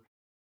your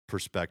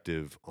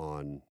perspective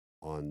on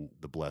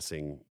the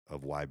blessing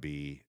of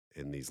YB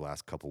in these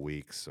last couple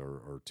weeks,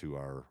 or to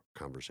our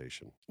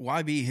conversation?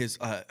 YB has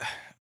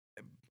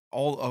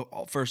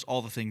first,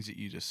 all the things that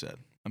you just said.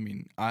 I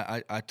mean,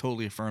 I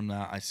totally affirm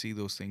that. I see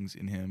those things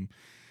in him.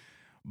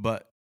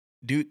 But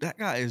dude, that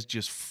guy is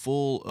just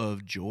full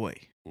of joy.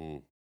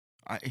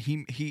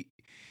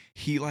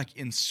 He like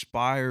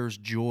inspires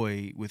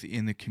joy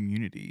within the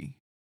community,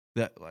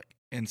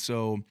 and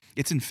so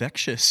it's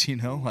infectious,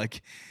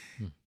 like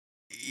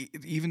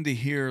even to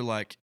hear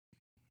like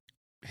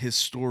his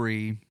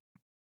story,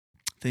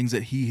 things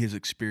that he has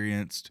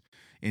experienced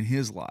in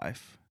his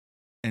life,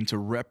 and to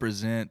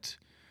represent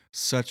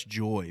such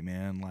joy,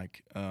 man.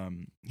 Like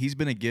he's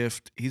been a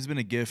gift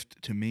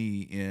to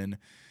me in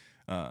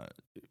uh,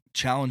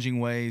 challenging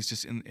ways,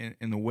 just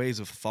in the ways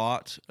of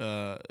thought,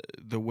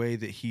 the way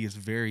that he is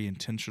very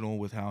intentional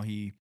with how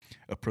he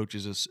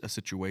approaches a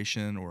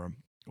situation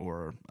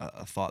or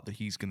a thought that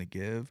he's going to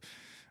give.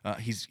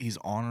 He's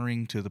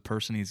honoring to the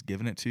person he's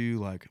given it to.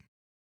 Like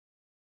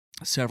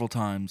several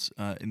times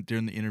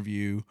during the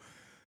interview,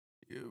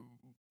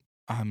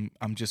 I'm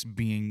just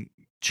being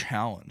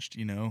challenged,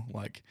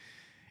 like,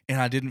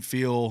 and I didn't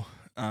feel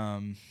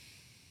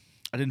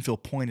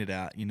pointed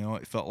at,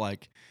 It felt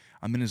like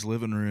I'm in his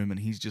living room and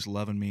he's just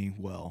loving me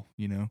well,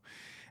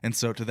 And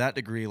so to that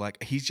degree,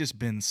 like he's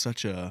been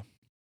such an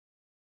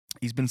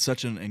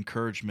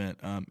encouragement.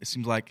 It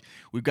seems like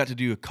we've got to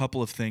do a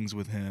couple of things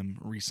with him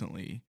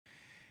recently,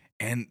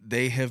 and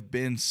they have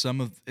been some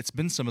of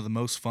the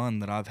most fun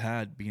that I've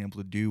had being able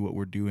to do what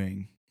we're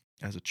doing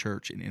as a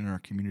church and in our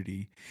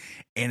community.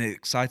 And it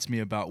excites me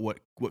about what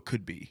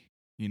could be,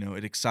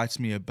 it excites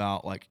me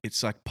about like,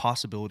 it's like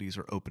possibilities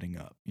are opening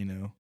up,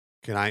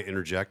 Can I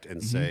interject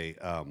and Mhm. say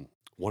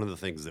one of the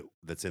things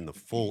that's in the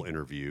full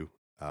interview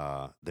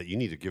that you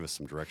need to give us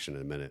some direction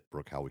in a minute,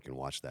 Brooke, how we can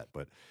watch that.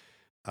 But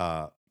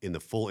in the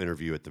full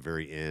interview at the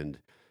very end,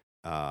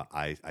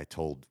 I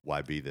told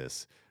YB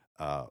this.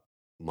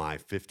 My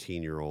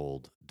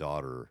 15-year-old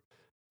daughter,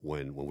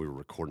 when we were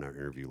recording our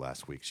interview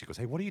last week, she goes,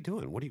 "Hey, what are you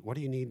doing? What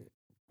do you need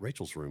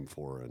Rachel's room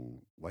for?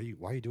 And why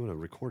are you doing a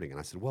recording?" And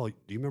I said, "Well, do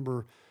you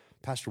remember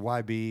Pastor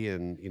YB?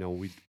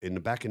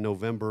 And back in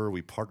November,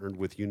 we partnered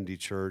with Unity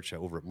Church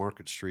over at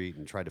Market Street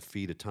and tried to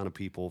feed a ton of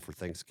people for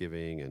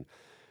Thanksgiving." And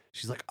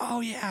she's like,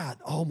 "Oh yeah,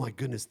 oh my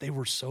goodness, they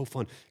were so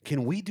fun.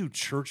 Can we do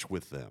church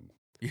with them?"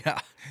 Yeah.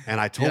 And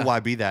I told Yeah.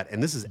 YB that,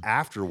 and this is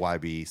after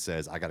YB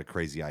says, "I got a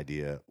crazy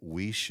idea.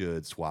 We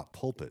should swap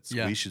pulpits.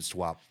 Yeah. We should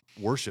swap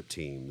worship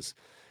teams."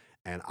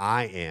 And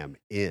I am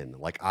in.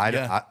 Like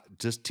Yeah. I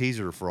just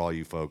teaser for all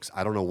you folks.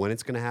 I don't know when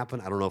it's going to happen.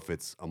 I don't know if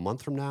it's a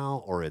month from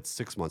now or it's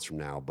 6 months from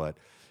now, but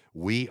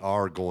we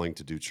are going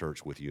to do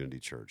church with Unity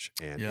Church,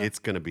 and Yeah. it's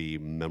going to be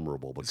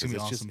memorable because gonna be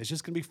it's awesome.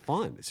 just going to be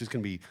fun. It's just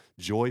going to be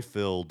joy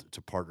filled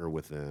to partner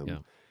with them. Yeah.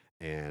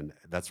 And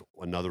that's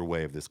another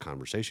way of this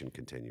conversation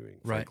continuing,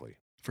 Right. frankly.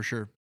 For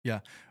sure. Yeah.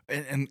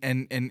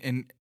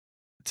 And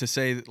to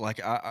say that, like,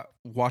 I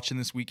watching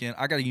this weekend,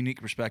 I got a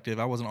unique perspective.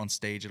 I wasn't on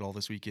stage at all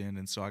this weekend,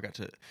 and so I got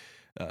to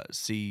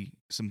see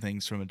some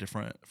things from a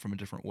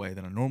different way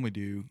than I normally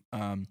do.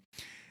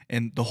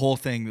 And the whole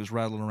thing that was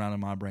rattling around in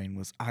my brain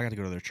was, I got to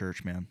go to their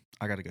church, man.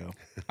 I got to go.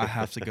 I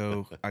have to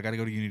go. I got to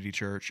go to Unity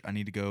Church. I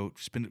need to go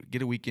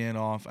get a weekend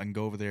off. I can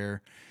go over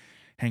there,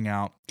 hang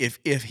out. If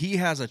he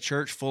has a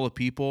church full of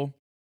people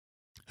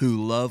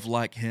who love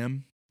like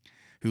him,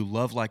 who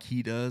love like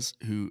he does,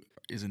 who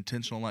is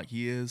intentional like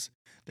he is,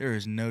 there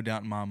is no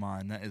doubt in my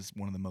mind that is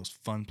one of the most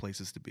fun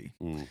places to be.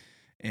 Mm.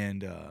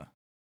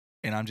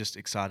 And I'm just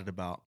excited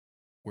about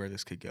where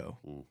this could go.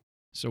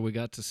 So we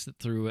got to sit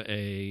through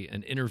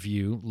an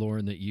interview,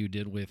 Lauren, that you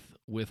did with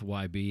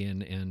YB,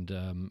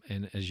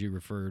 and as you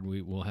referred,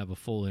 we will have a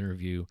full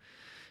interview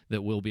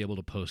that we'll be able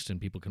to post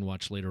and people can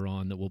watch later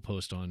on. That we'll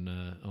post on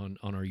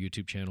our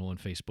YouTube channel and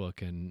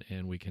Facebook,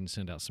 and we can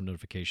send out some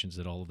notifications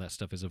that all of that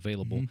stuff is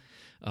available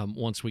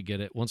once we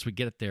get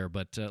it there.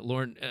 But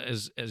Lauren,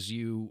 as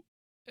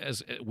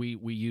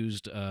we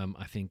used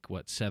I think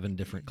 7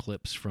 different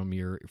clips from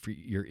your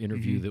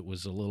interview that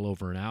was a little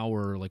over an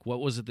hour. Like, what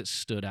was it that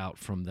stood out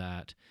from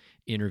that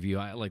interview?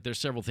 There's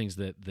several things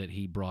that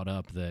he brought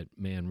up that,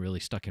 man,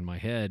 really stuck in my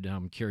head.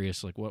 I'm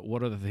curious, like,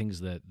 what are the things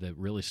that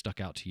really stuck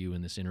out to you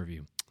in this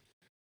interview?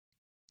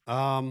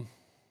 Well,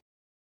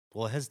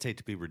 I hesitate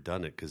to be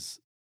redundant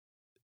because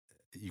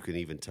you can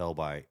even tell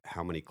by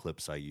how many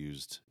clips I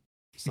used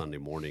Sunday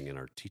morning in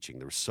our teaching.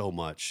 There was so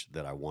much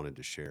that I wanted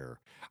to share.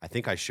 I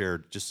think I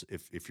shared, just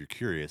if you're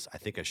curious, I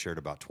think I shared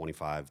about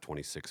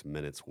 26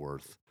 minutes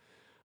worth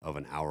of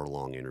an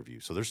hour-long interview.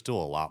 So there's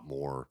still a lot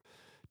more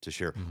to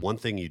share. Mm-hmm. One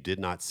thing you did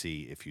not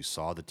see, if you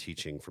saw the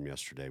teaching from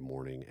yesterday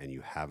morning and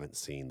you haven't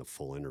seen the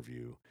full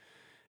interview,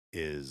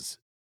 is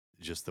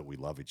just that we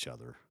love each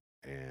other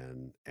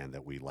and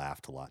that we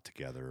laughed a lot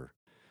together.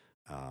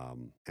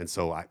 And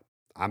so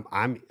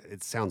I'm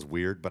it sounds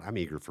weird, but I'm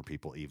eager for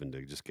people even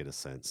to just get a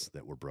sense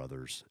that we're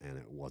brothers and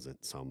it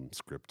wasn't some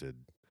scripted,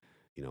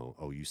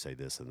 oh, you say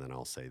this and then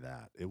I'll say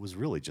that. It was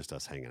really just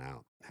us hanging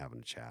out, having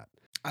a chat.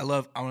 I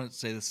want to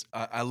say this.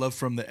 I love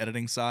from the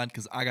editing side,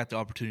 because I got the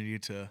opportunity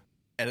to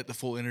edit the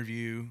full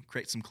interview,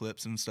 create some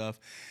clips and stuff.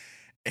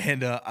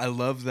 And I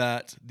love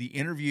that the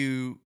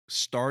interview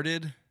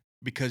started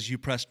because you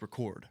pressed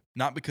record,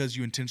 not because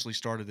you intentionally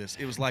started this.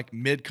 It was like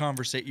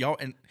mid-conversation. Y'all,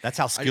 and That's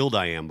how skilled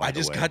I am, by I the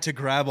way. just got to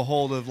grab a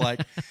hold of,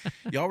 like,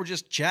 y'all were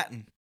just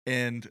chatting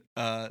and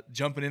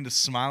jumping into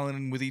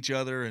smiling with each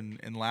other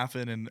and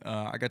laughing. And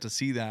I got to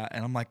see that.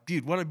 And I'm like,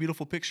 dude, what a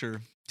beautiful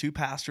picture. 2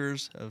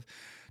 pastors of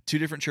 2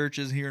 different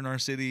churches here in our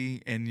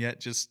city, and yet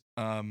just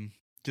having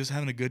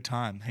a good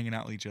time hanging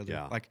out with each other.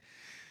 Yeah. Like,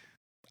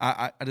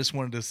 I just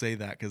wanted to say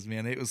that because,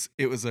 man,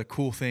 it was a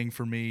cool thing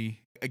for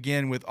me.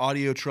 Again, with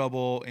audio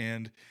trouble,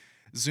 and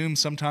Zoom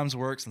sometimes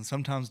works and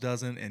sometimes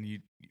doesn't, and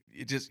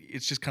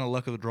it's just kind of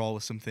luck of the draw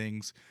with some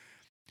things.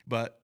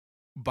 But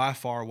by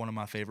far one of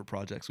my favorite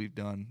projects we've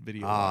done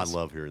video I wise.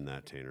 love hearing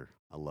that, Tanner.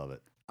 I love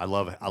it. I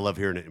love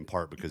hearing it in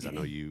part because I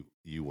know you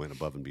went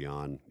above and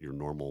beyond your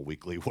normal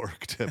weekly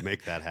work to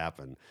make that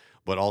happen,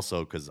 but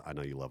also because I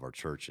know you love our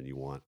church and you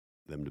want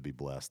them to be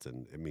blessed,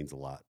 and it means a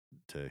lot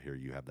to hear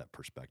you have that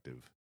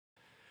perspective.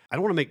 I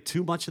don't want to make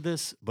too much of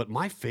this, but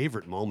my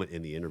favorite moment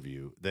in the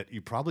interview that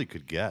you probably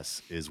could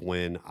guess is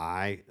when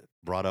I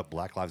brought up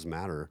Black Lives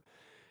Matter.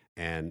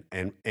 And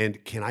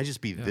can I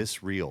just be Yeah.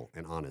 this real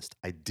and honest?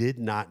 I did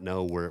not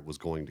know where it was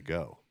going to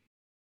go.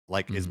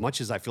 Like, as much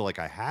as I feel like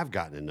I have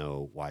gotten to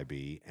know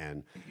YB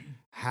and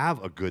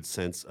have a good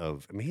sense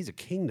of, I mean, he's a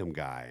kingdom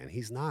guy, and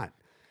he's not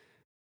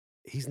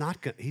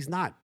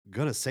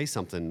gonna say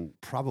something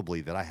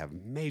probably that I have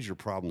major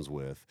problems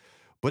with.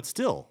 But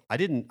still, I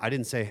didn't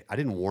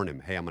warn him,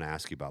 hey, I'm gonna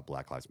ask you about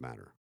Black Lives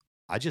Matter.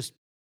 I just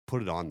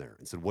put it on there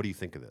and said, what do you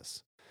think of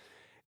this?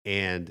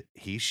 And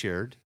he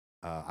shared,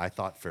 I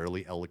thought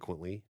fairly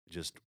eloquently,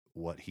 just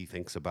what he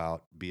thinks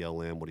about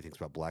BLM, what he thinks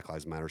about Black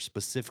Lives Matter,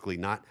 specifically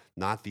not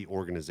the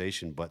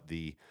organization, but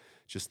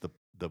just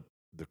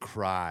the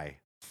cry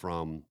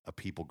from a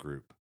people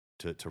group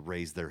to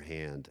raise their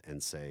hand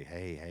and say,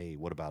 hey,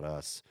 what about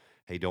us?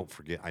 Hey, don't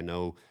forget. I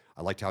know.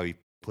 I liked how he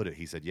put it.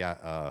 He said,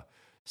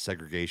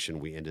 segregation,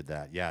 we ended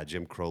that. Yeah,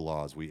 Jim Crow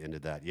laws, we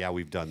ended that. Yeah,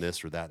 we've done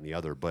this or that and the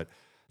other, but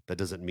that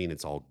doesn't mean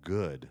it's all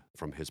good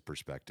from his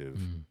perspective.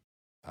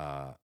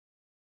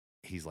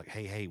 He's like,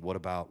 hey, what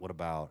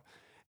about?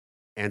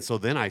 And so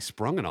then I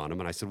sprung it on him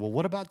and I said, well,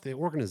 what about the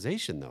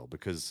organization though?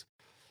 Because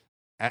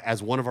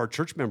as one of our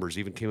church members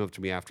even came up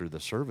to me after the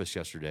service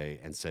yesterday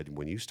and said,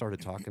 when you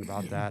started talking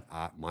about that,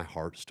 my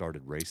heart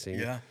started racing.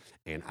 Yeah.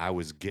 And I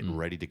was getting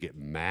ready to get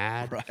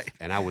mad. Right.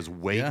 And I was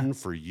waiting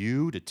for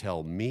you to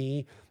tell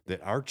me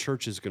that our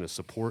church is going to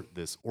support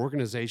this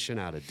organization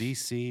out of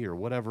DC or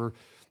whatever.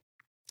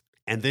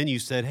 And then you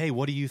said, hey,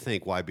 what do you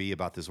think, YB,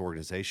 about this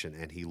organization?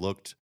 And he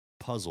looked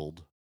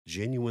puzzled,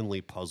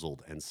 genuinely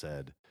puzzled, and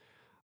said,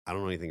 I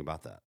don't know anything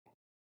about that.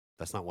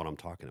 That's not what I'm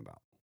talking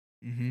about.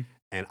 Mm-hmm.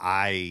 And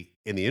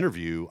in the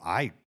interview,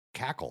 I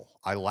cackle,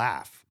 I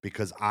laugh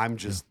because I'm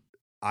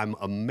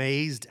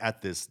amazed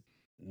at this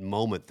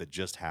moment that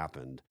just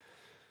happened.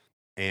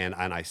 And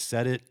I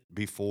said it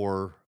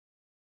before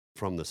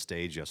from the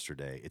stage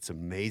yesterday. It's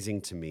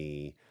amazing to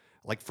me.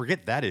 Like,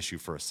 forget that issue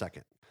for a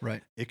second.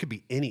 Right. It could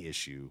be any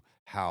issue,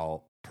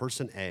 how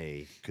person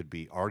A could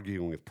be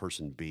arguing with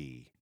person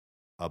B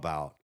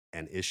about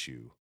an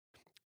issue,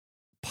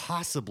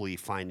 possibly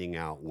finding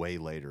out way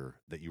later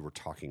that you were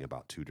talking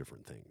about two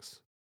different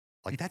things.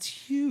 Like, that's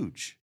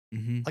huge.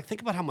 Mm-hmm. Like,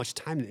 think about how much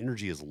time and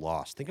energy is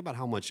lost. Think about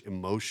how much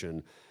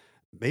emotion,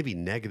 maybe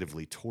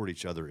negatively toward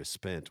each other, is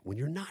spent when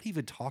you're not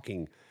even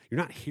talking, you're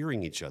not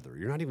hearing each other.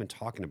 You're not even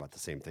talking about the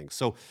same thing.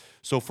 So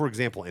for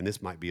example, and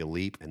this might be a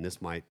leap and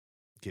this might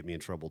get me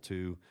in trouble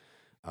too.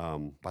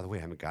 By the way,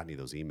 I haven't gotten any of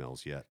those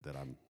emails yet that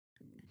I'm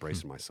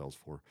bracing myself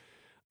for.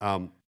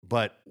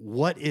 But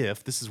what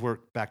if, this is where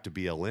back to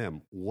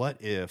BLM, what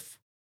if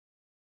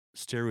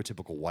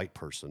stereotypical white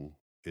person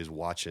is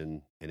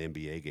watching an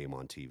NBA game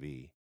on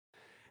TV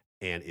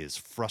and is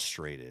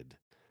frustrated,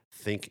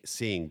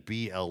 seeing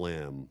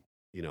BLM,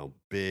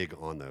 big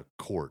on the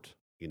court,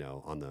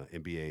 on the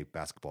NBA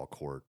basketball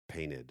court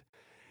painted,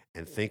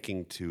 and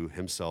thinking to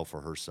himself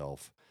or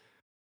herself,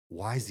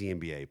 why is the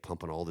NBA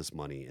pumping all this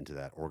money into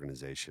that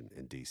organization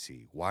in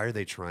DC? Why are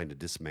they trying to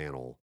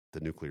dismantle the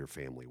nuclear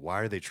family?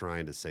 Why are they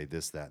trying to say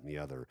this, that, and the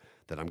other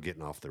that I'm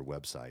getting off their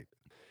website?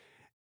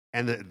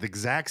 And the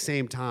exact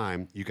same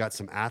time, you got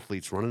some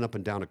athletes running up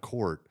and down a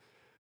court,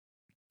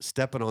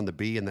 stepping on the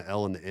B and the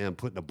L and the M,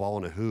 putting a ball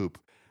in a hoop,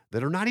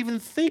 that are not even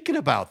thinking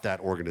about that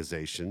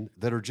organization,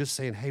 that are just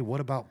saying, hey, what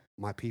about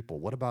my people?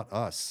 What about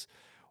us?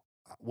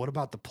 What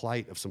about the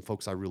plight of some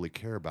folks I really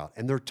care about?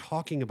 And they're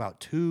talking about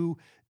two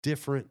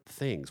different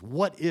things.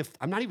 What if,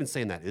 I'm not even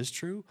saying that is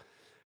true.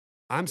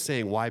 I'm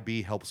saying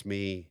YB helps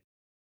me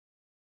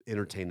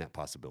entertain that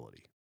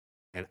possibility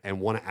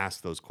and want to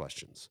ask those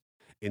questions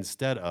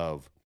instead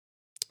of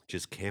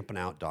just camping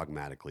out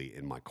dogmatically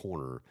in my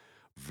corner,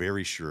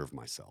 very sure of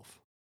myself,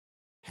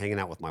 hanging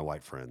out with my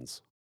white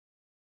friends,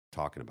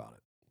 talking about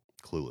it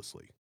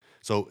cluelessly.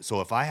 So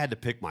if I had to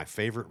pick my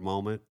favorite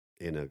moment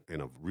in a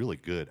really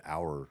good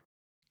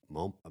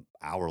hour-long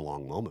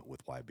moment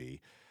with YB,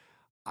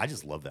 I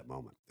just love that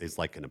moment. It's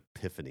like an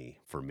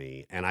epiphany for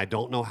me. And I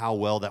don't know how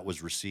well that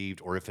was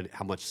received or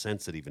how much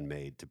sense it even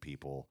made to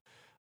people,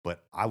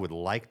 but I would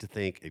like to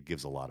think it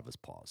gives a lot of us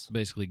pause.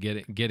 Basically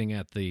getting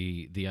at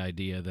the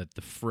idea that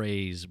the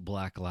phrase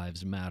Black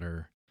Lives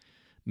Matter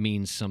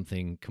means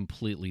something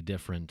completely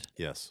different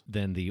Yes.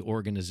 than the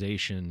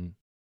organization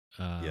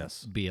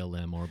Yes.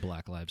 BLM or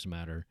Black Lives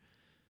Matter.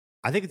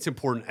 I think it's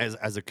important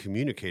as a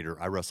communicator,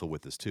 I wrestle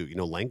with this too.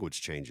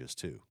 Language changes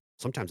too.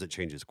 Sometimes it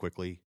changes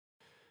quickly.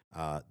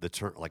 The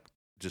term, like,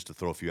 just to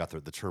throw a few out there,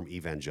 the term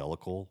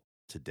evangelical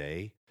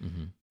today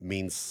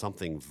means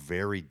something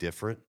very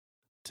different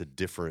to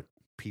different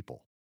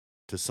people.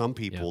 To some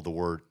people, the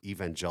word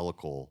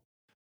evangelical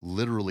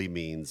literally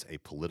means a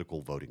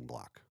political voting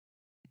bloc.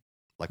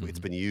 Like it's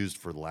been used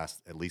for the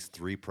last at least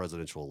 3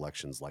 presidential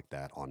elections like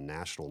that on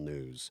national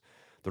news.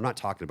 They're not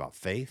talking about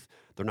faith.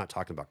 They're not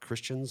talking about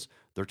Christians.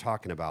 They're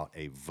talking about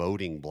a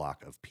voting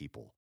block of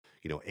people.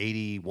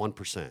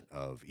 81%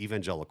 of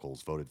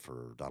evangelicals voted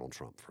for Donald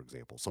Trump, for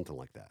example, something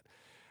like that.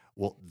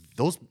 Well,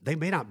 they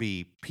may not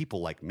be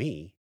people like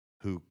me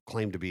who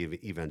claim to be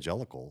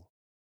evangelical.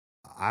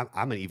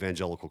 I'm an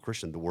evangelical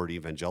Christian. The word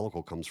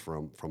evangelical comes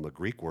from a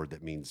Greek word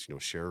that means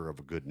sharer of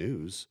a good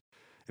news.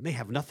 It may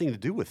have nothing to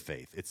do with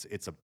faith.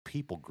 It's a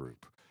people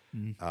group.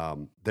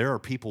 There are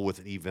people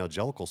within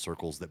evangelical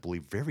circles that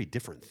believe very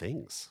different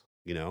things,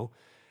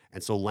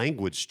 and so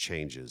language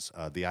changes.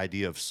 The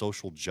idea of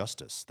social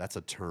justice, that's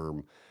a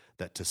term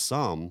that to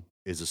some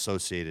is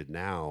associated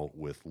now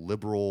with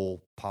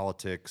liberal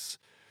politics,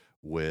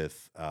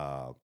 with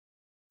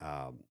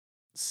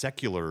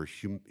secular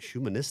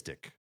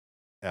humanistic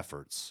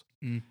efforts.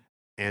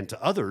 And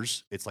to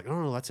others, it's like,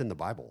 no, that's in the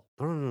Bible.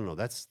 No,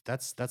 that's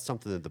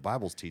something that the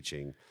Bible's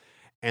teaching.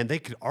 And they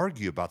could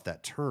argue about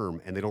that term,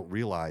 and they don't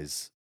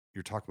realize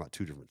you're talking about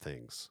 2 different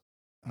things.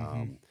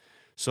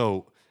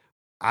 So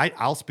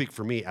I'll speak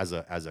for me as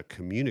a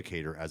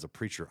communicator, as a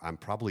preacher. I'm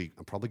probably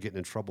getting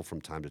in trouble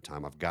from time to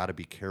time. I've got to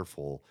be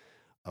careful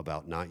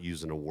about not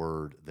using a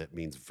word that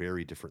means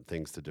very different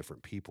things to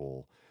different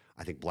people.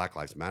 I think Black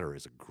Lives Matter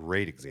is a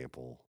great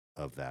example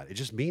of that. It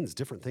just means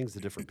different things to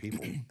different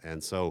people.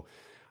 And so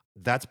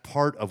that's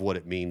part of what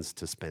it means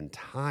to spend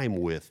time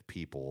with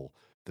people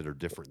that are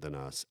different than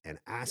us and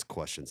ask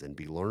questions and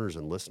be learners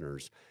and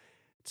listeners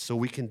so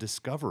we can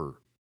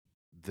discover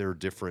their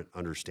different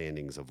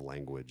understandings of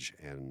language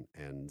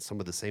and some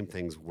of the same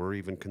things we're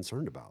even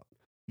concerned about.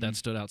 That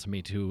stood out to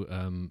me too.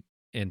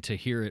 And to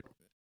hear it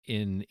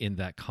in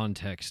that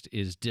context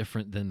is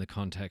different than the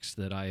context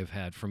that I have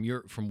had from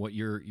what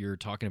you're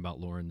talking about,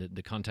 Lauren.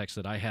 The context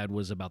that I had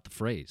was about the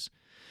phrase,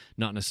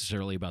 not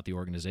necessarily about the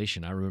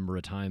organization. I remember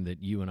a time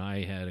that you and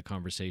I had a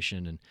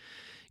conversation and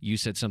you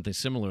said something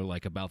similar,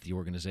 like about the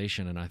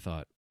organization, and I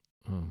thought,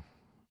 oh,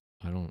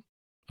 I don't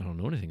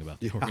know anything about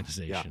the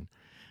organization.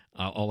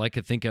 Yeah. All I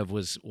could think of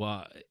was,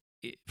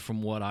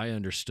 from what I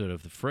understood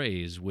of the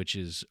phrase, which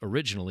is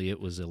originally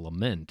it was a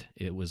lament.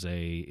 It was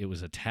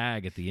a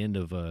tag at the end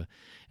of a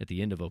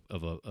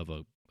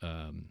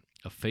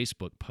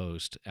Facebook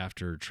post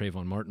after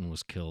Trayvon Martin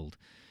was killed,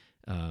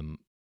 and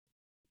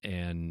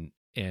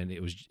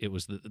it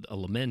was a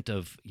lament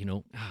of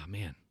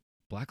man,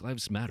 Black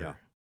Lives Matter,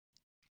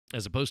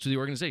 as opposed to the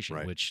organization,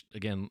 right. Which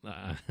again,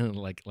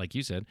 like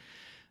you said.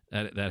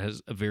 That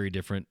has a very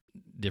different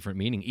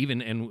meaning. Even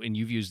and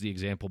you've used the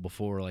example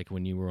before, like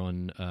when you were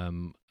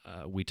on,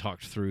 we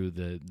talked through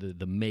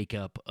the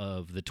makeup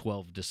of the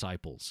 12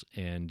 disciples,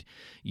 and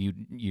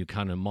you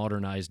kind of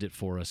modernized it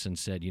for us and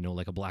said,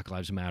 like a Black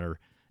Lives Matter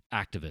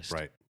activist,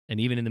 right? And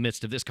even in the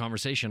midst of this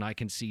conversation, I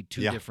can see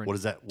 2 different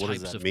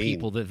types of mean?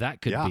 People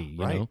that could be. You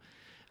know,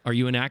 are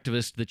you an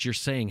activist that you're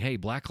saying, hey,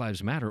 Black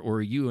Lives Matter, or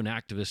are you an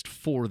activist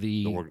for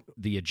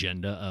the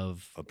agenda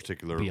of a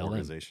particular BLM?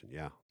 Organization?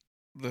 Yeah.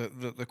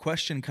 The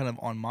question kind of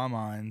on my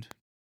mind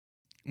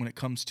when it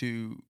comes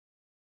to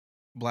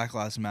Black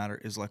Lives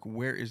Matter is like,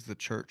 where is the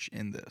church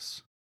in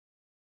this?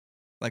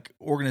 Like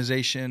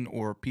organization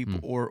or people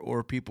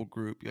or people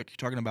group. Like you're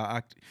talking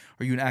about,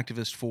 are you an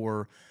activist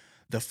for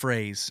the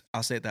phrase?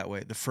 I'll say it that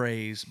way: the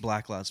phrase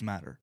Black Lives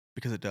Matter,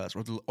 because it does,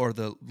 or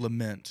the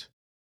lament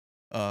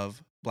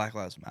of Black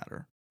Lives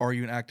Matter. Are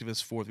you an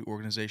activist for the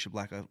organization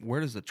Black Lives?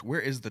 Where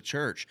is the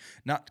church?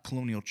 Not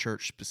Colonial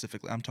Church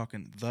specifically. I'm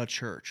talking the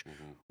church.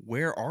 Mm-hmm.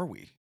 Where are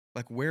we?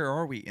 Like, where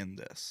are we in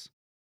this?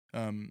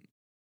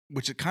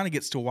 Which it kind of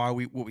gets to what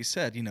we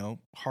said.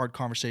 Hard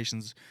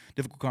conversations,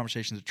 difficult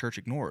conversations the church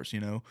ignores.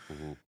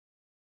 Mm-hmm.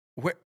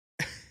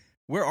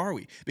 Where are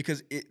we?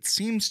 Because it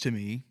seems to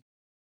me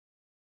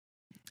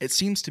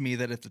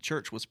that if the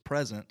church was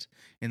present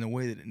in the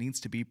way that it needs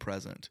to be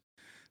present,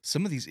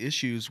 some of these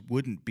issues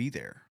wouldn't be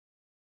there.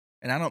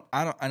 And I know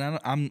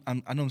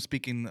I'm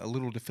speaking a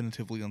little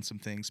definitively on some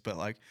things, but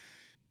like,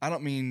 I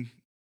don't mean,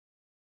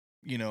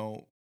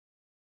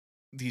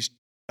 these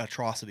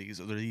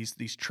atrocities or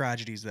these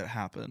tragedies that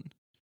happen.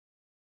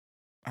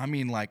 I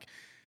mean like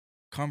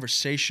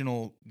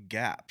conversational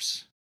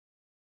gaps.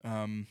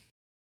 Go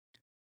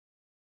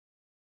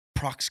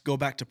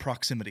back to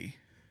proximity.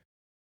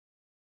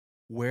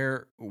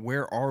 Where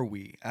are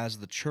we as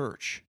the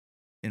church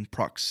in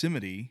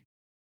proximity,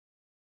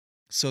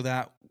 so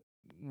that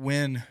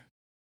when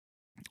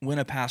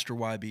a pastor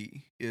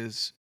YB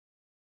is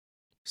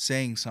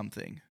saying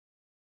something,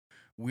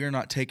 we're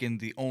not taking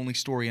the only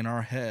story in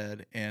our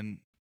head and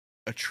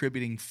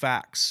attributing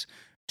facts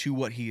to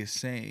what he is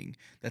saying.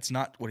 That's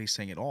not what he's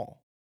saying at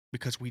all,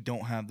 because we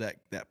don't have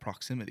that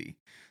proximity.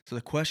 So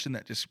the question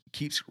that just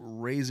keeps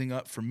raising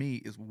up for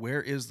me is,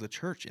 where is the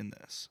church in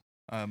this?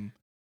 Does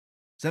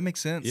that make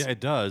sense? Yeah,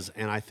 it does.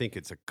 And I think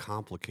it's a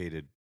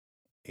complicated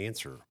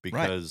answer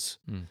because...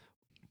 Right.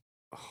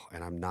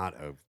 And I'm not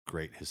a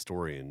great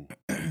historian,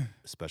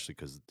 especially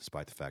because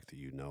despite the fact that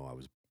I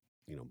was,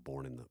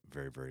 born in the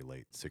very, very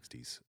late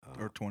 60s.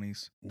 Or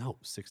 20s. No,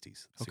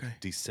 60s. Okay.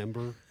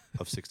 December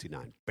of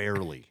 69.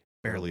 Barely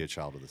Barely. a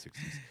child of the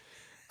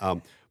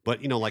 60s.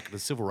 But, like the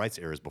civil rights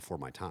era is before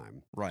my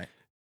time, Right.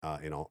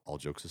 all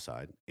jokes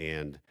aside.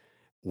 And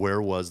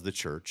where was the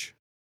church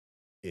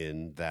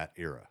in that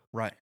era?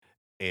 Right.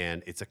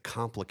 And it's a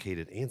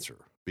complicated answer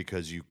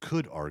because you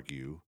could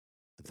argue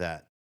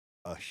that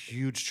a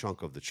huge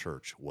chunk of the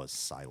church was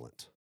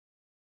silent,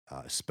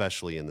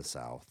 especially in the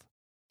South,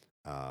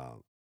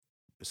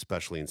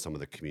 especially in some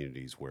of the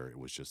communities where it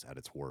was just at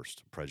its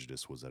worst.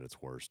 Prejudice was at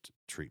its worst.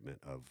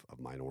 Treatment of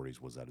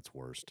minorities was at its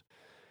worst.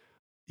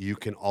 You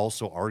can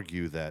also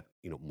argue that,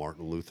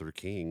 Martin Luther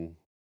King,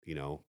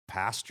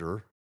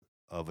 pastor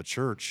of a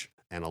church,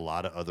 and a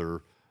lot of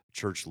other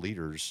church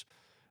leaders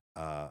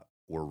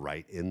were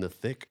right in the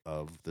thick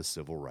of the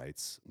civil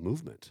rights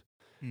movement.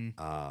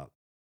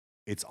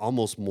 It's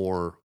almost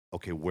more,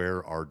 okay,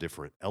 where are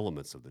different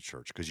elements of the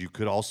church? Because you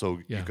could also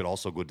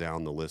go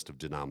down the list of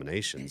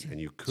denominations, and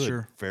you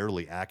could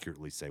fairly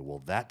accurately say, well,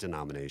 that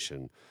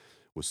denomination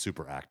was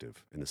super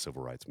active in the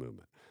civil rights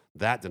movement.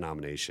 That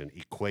denomination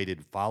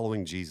equated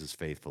following Jesus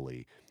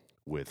faithfully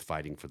with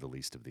fighting for the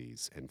least of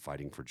these and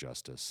fighting for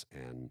justice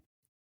and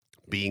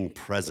being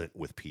present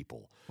with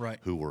people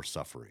who were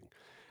suffering.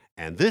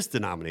 And this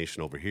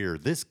denomination over here,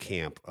 this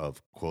camp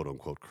of quote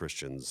unquote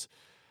Christians,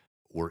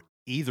 were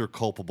either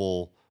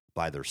culpable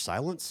by their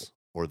silence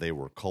or they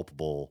were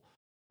culpable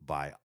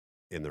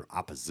in their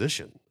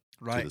opposition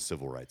to the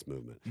civil rights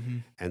movement. Mm-hmm.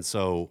 And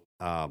so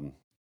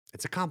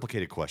it's a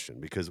complicated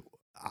question because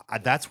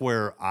that's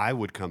where I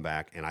would come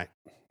back, and I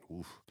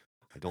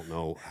don't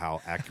know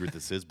how accurate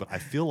this is, but I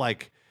feel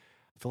like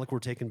we're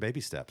taking baby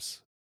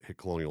steps at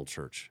Colonial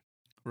Church.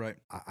 Right.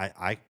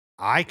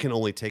 I can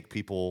only take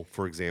people,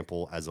 for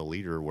example, as a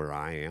leader where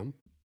I am,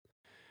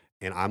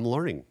 and I'm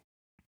learning,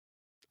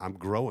 I'm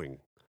growing,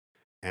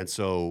 and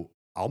so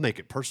I'll make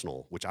it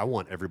personal, which I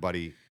want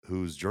everybody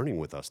who's journeying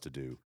with us to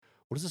do.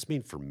 What does this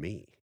mean for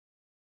me?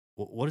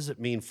 What does it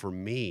mean for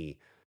me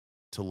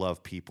to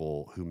love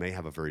people who may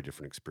have a very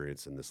different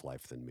experience in this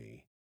life than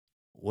me?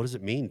 What does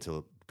it mean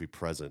to be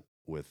present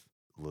with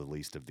the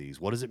least of these?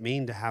 What does it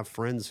mean to have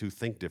friends who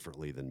think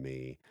differently than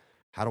me?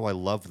 How do I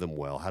love them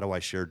well? How do I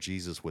share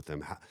Jesus with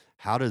them?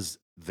 How does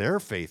their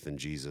faith in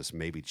Jesus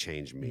maybe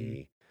change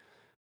me?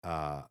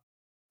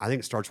 I think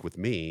it starts with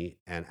me.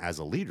 And as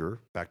a leader,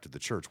 back to the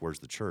church, where's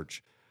the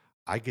church?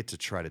 I get to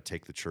try to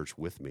take the church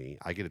with me.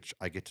 I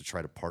get to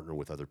try to partner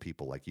with other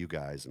people like you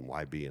guys and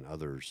YB and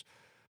others.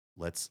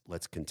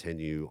 Let's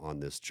continue on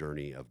this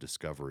journey of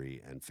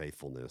discovery and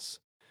faithfulness.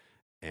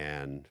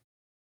 And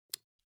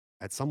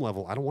at some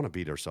level, I don't want to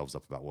beat ourselves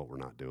up about what we're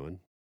not doing.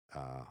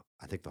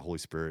 I think the Holy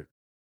Spirit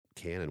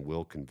can and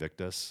will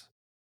convict us.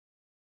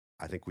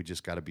 I think we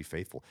just got to be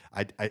faithful.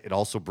 It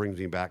also brings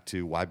me back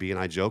to YB and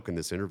I joke in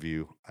this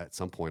interview. At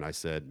some point, I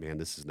said, "Man,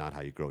 this is not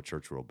how you grow a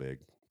church real big."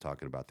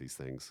 Talking about these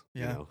things,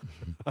 Yeah.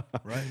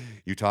 Right.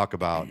 You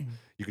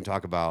can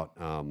talk about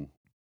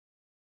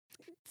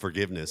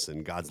forgiveness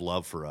and God's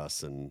love for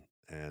us, and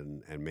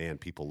man,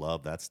 people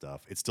love that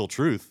stuff. It's still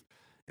truth,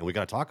 and we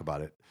got to talk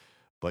about it.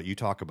 But you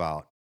talk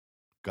about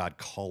God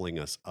calling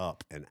us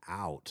up and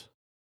out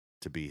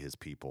to be His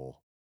people.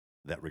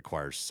 That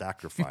requires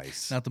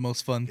sacrifice. Not the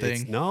most fun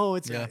thing.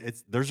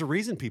 It's there's a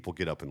reason people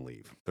get up and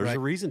leave. There's a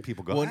reason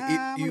people go,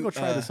 I'm going to go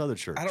try this other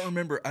church. I don't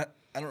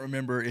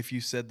remember if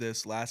you said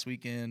this last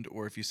weekend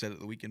or if you said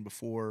it the weekend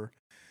before,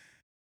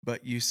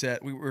 but you said,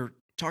 we were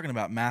talking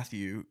about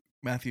Matthew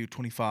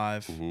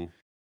 25.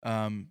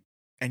 Mm-hmm.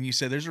 And you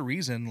said there's a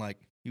reason, like,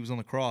 He was on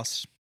the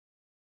cross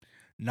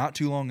not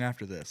too long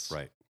after this.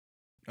 Right.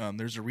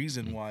 There's a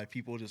reason why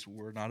people just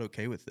were not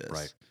okay with this.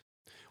 Right.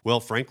 Well,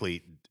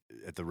 frankly,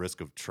 at the risk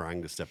of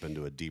trying to step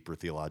into a deeper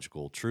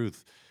theological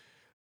truth,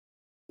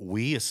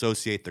 we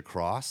associate the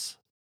cross.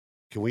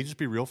 Can we just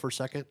be real for a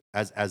second?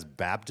 As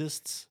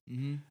Baptists,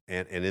 mm-hmm.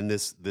 and in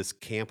this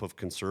camp of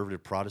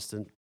conservative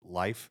Protestant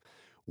life,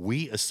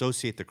 we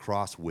associate the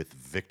cross with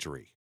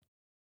victory.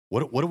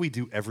 What do we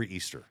do every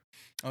Easter?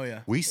 Oh,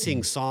 yeah. We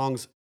sing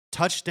songs,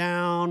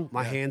 touchdown,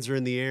 my hands are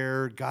in the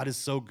air, God is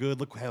so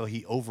good, look how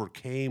He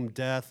overcame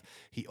death,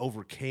 He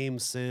overcame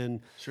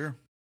sin. Sure.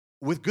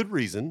 With good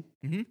reason,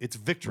 mm-hmm. It's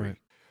victory. Right.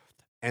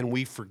 And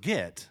we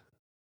forget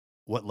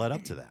what led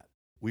up to that.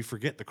 We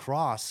forget the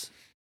cross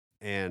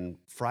and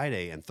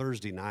Friday and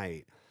Thursday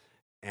night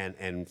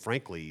and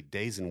frankly,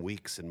 days and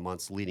weeks and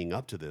months leading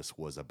up to this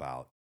was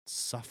about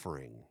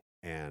suffering.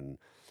 And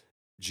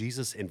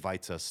Jesus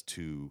invites us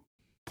to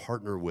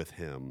partner with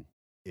Him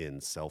in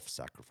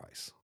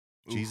self-sacrifice.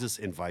 Oof. Jesus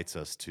invites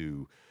us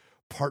to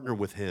partner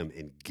with Him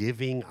in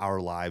giving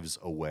our lives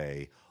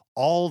away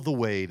all the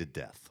way to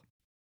death.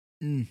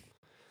 Mm.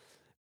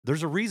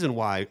 There's a reason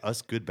why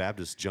us good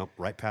Baptists jump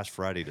right past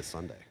Friday to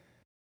Sunday.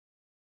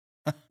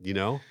 You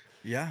know?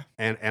 Yeah.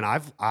 And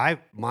I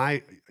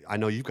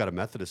know you've got a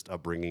Methodist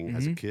upbringing mm-hmm.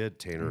 as a kid,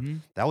 Tanner. Mm-hmm.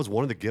 That was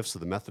one of the gifts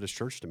of the Methodist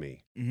church to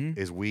me. Mm-hmm.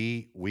 Is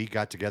we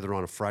got together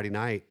on a Friday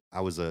night. I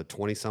was a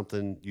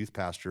 20-something youth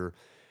pastor,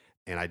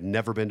 and I'd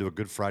never been to a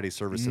Good Friday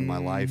service in my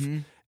life.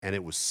 and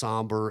it was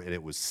somber and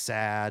it was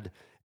sad,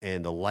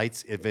 and the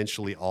lights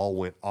eventually all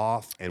went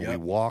off, and we Yep.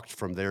 walked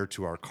from there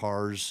to our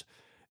cars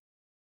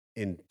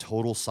in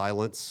total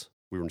silence.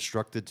 We were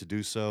instructed to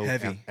do so.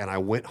 Heavy. And I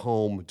went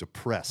home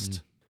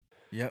depressed.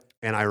 Yep.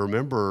 And I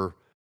remember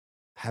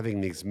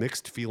having these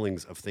mixed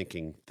feelings of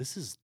thinking, this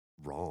is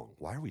wrong.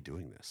 Why are we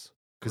doing this?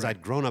 Because Right.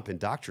 I'd grown up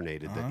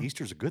indoctrinated Uh-huh. that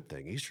Easter's a good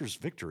thing. Easter's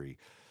victory.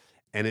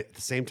 And at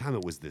the same time,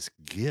 it was this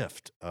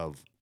gift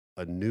of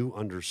a new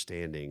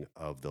understanding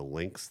of the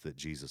lengths that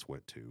Jesus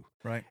went to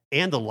Right.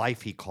 and the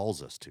life he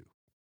calls us to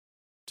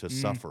Mm.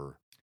 suffer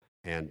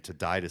and to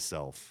die to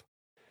self.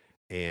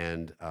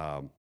 And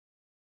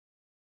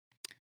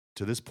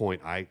to this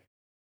point, I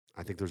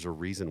think there's a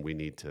reason we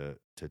need to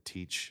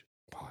teach.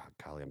 Oh,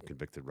 golly, I'm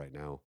convicted right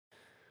now.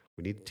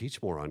 We need to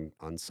teach more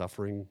on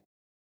suffering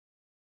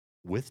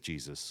with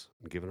Jesus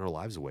and giving our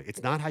lives away.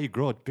 It's not how you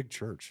grow at big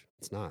church.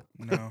 It's not.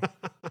 No.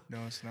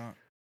 No, it's not.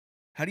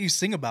 How do you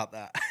sing about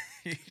that?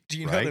 Do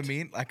you know what I Right?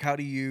 mean? Like, how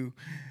do you,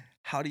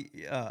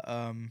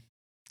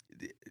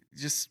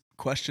 just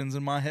questions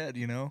in my head,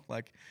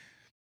 like,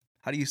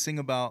 how do you sing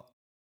about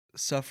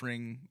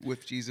suffering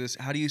with Jesus?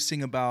 How do you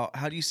sing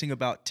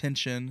about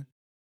tension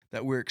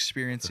that we're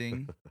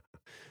experiencing?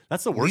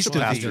 That's the At least worship to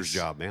the- pastor's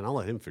job, man. I'll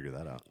let him figure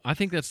that out. I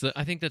think that's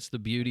the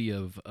beauty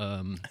of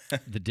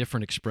the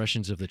different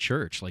expressions of the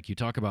church. Like you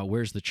talk about,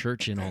 where's the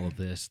church in all of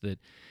this? That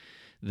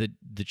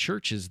the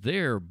church is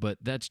there, but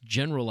that's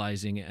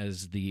generalizing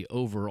as the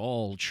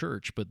overall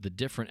church. But the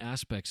different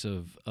aspects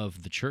of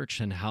the church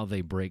and how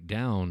they break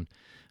down,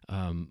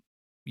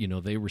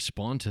 they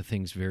respond to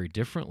things very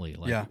differently.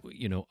 Like, Yeah.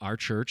 Our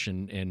church,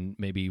 and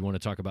maybe you want to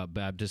talk about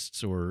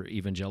Baptists or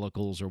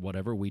evangelicals or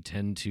whatever, we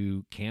tend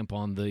to camp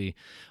on the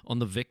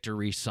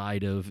victory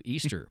side of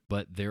Easter.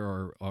 But there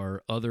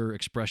are other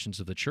expressions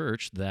of the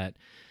church that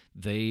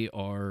they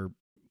are,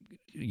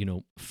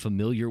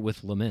 familiar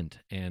with lament.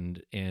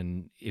 And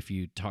if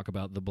you talk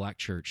about the Black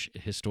church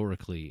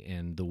historically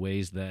and the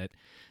ways that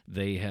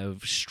they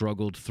have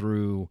struggled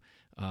through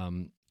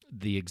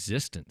the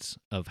existence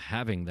of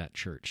having that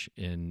church,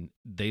 and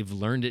they've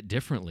learned it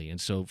differently. And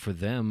so for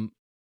them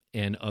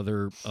and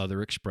other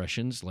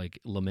expressions, like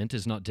lament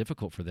is not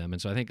difficult for them.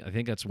 And so I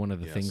think that's one of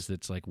the Yes. things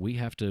that's like we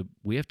have to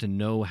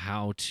know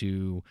how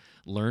to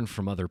learn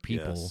from other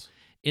people. Yes.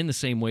 In the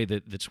same way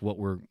that's what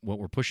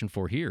we're pushing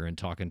for here, and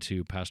talking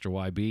to Pastor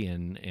YB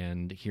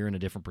and hearing a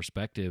different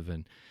perspective,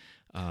 and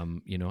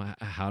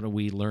how do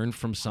we learn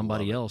from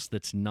somebody it. else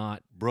that's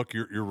not. Brooke,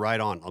 you're right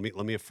on.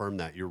 Let me affirm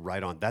that. You're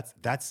right on.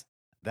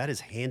 That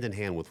is hand in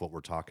hand with what we're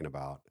talking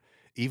about.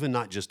 Even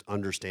not just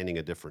understanding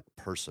a different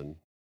person,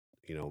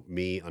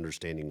 me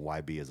understanding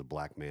YB as a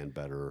Black man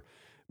better,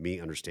 me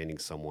understanding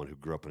someone who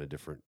grew up in a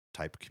different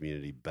type of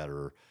community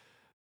better,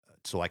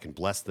 so I can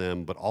bless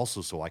them, but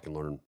also so I can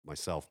learn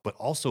myself. But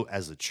also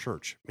as a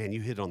church, man, you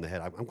hit it on the head.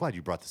 I'm glad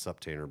you brought this up,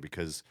 Tanner,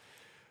 because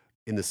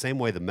in the same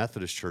way the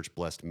Methodist Church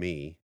blessed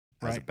me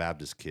as a Right.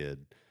 Baptist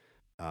kid,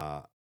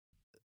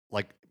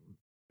 like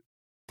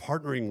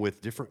partnering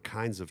with different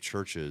kinds of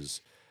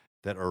churches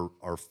that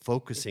are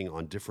focusing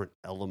on different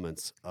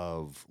elements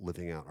of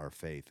living out our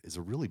faith is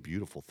a really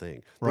beautiful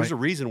thing. There's Right. a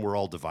reason we're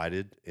all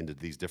divided into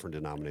these different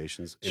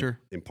denominations. Sure.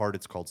 In part,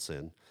 it's called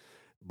sin,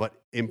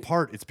 but in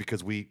part, it's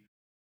because we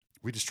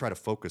just try to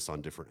focus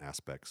on different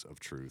aspects of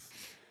truth.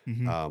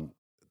 Mhm.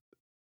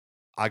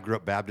 I grew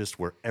up Baptist,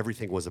 where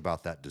everything was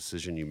about that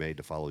decision you made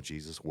to follow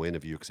Jesus. When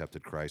have you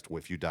accepted Christ?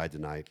 If you died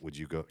tonight, would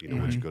you go?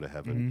 Would you go to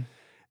heaven? Mhm.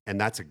 And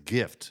that's a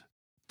gift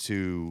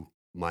to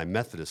my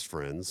Methodist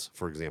friends,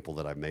 for example,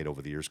 that I've made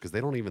over the years, because they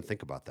don't even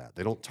think about that.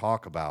 They don't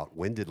talk about,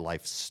 when did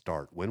life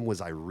start? When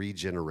was I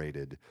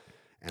regenerated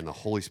and the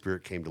Holy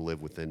Spirit came to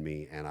live within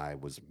me and I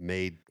was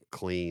made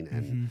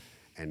clean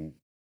and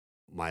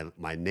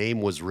my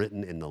name was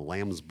written in the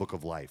Lamb's Book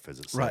of Life, as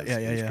it says Right. Yeah,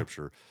 in yeah.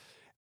 Scripture.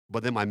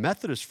 But then my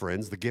Methodist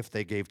friends, the gift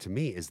they gave to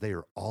me is they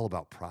are all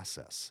about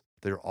process.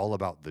 They're all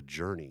about the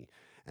journey,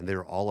 and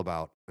they're all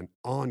about an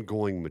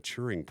ongoing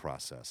maturing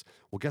process.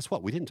 Well, guess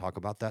what? We didn't talk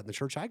about that in the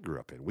church I grew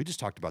up in. We just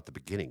talked about the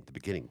beginning.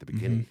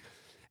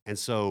 And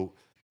so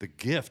the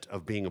gift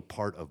of being a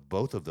part of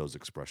both of those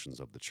expressions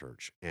of the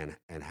church and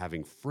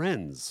having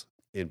friends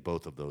in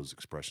both of those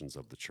expressions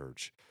of the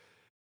church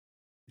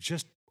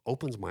just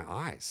opens my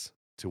eyes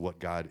to what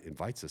God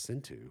invites us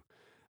into.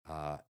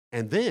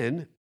 And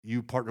then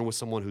you partner with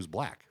someone who's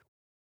Black.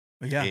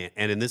 Yeah.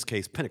 And in this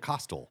case,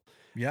 Pentecostal.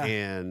 Yeah.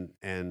 And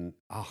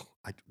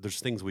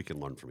there's things we can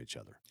learn from each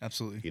other,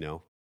 Absolutely.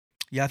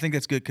 Yeah, I think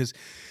that's good because,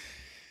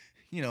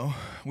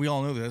 we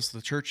all know this.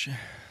 The church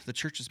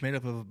is made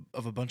up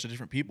of a bunch of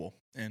different people,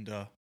 and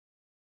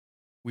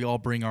we all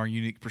bring our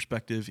unique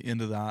perspective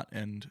into that.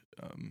 And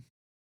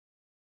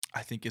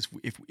I think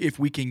if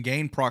we can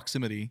gain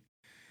proximity,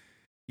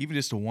 even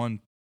just to one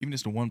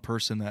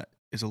person that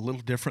is a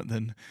little different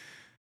than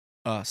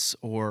us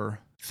or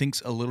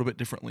thinks a little bit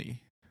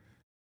differently,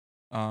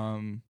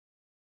 and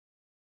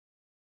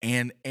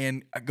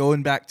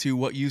going back to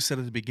what you said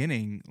at the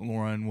beginning,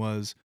 Lauren,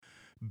 was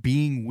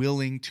being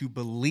willing to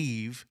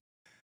believe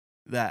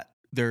that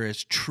there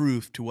is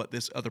truth to what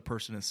this other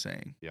person is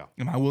saying? Yeah.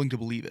 Am I willing to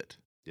believe it?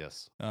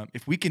 Yes.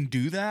 If we can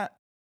do that,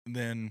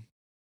 then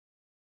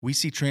we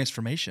see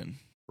transformation.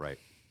 Right.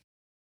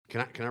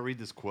 Can I read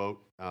this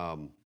quote?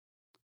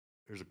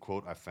 There's a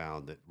quote I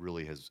found that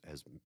really has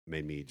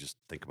made me just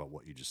think about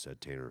what you just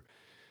said, Tanner.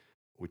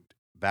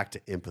 Back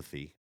to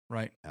empathy,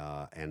 Right.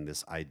 and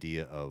this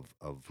idea of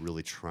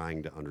really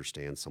trying to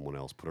understand someone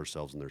else, put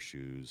ourselves in their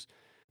shoes.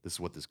 This is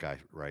what this guy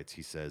writes.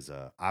 He says,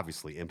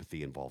 obviously,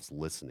 empathy involves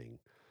listening,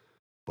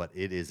 but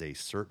it is a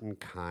certain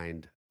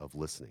kind of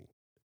listening.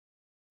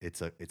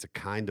 It's a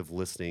kind of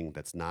listening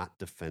that's not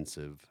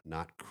defensive,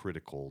 not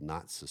critical,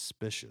 not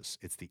suspicious.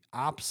 It's the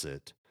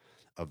opposite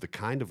of the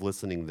kind of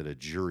listening that a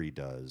jury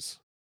does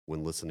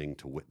when listening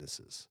to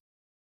witnesses.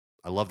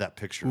 I love that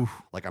picture.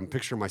 Oof. Like I'm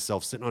picturing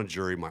myself sitting on a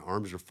jury, my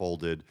arms are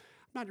folded.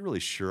 I'm not really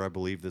sure I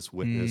believe this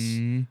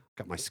witness.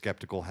 Got my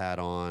skeptical hat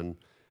on.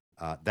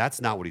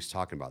 That's not what he's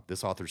talking about.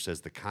 This author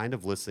says the kind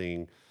of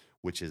listening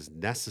which is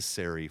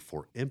necessary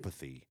for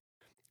empathy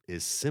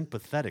is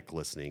sympathetic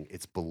listening.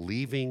 It's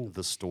believing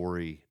the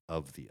story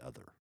of the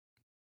other.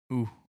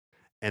 Ooh.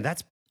 And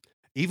that's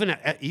even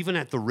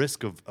at the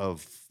risk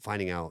of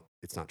finding out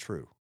it's not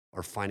true,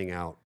 or finding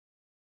out,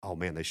 oh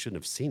man, they shouldn't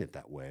have seen it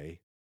that way.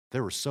 They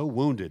were so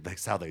wounded,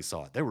 that's how they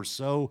saw it. They were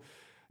so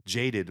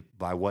jaded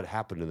by what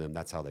happened to them,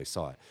 that's how they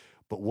saw it.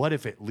 But what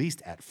if at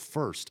least at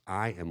first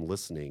I am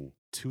listening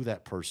to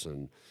that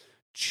person,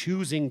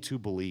 choosing to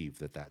believe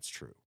that that's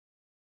true?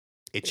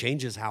 It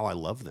changes how I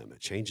love them. It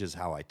changes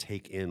how I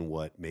take in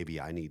what maybe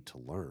I need to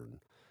learn.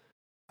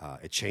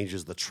 It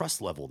changes the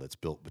trust level that's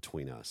built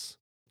between us.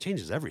 It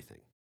changes everything.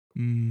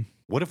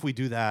 What if we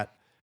do that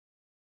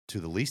to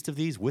the least of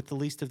these, with the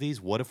least of these?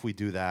 What if we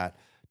do that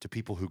to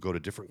people who go to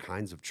different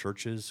kinds of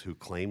churches, who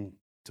claim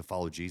to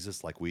follow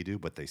Jesus like we do,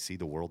 but they see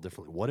the world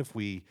differently? What if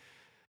we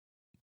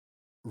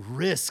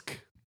risk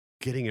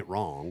getting it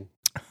wrong,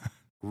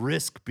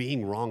 risk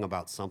being wrong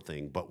about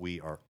something, but we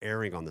are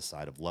erring on the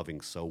side of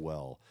loving so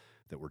well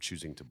that we're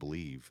choosing to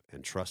believe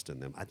and trust in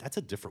them? That's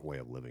a different way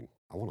of living.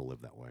 I want to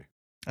live that way.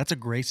 That's a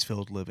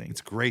grace-filled living.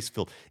 It's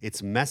grace-filled.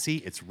 It's messy,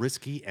 it's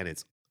risky, and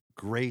it's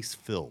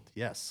grace-filled.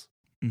 Yes.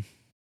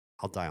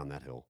 I'll die on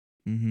that hill.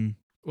 Mm-hmm.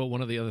 Well,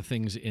 one of the other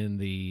things in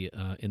the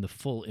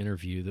full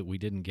interview that we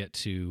didn't get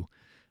to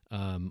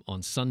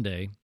on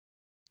Sunday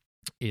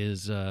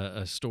is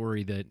a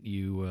story that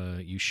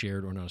you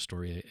shared, or not a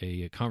story,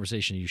 a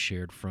conversation you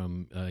shared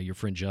from your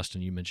friend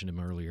Justin. You mentioned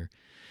him earlier.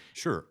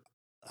 Sure.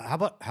 How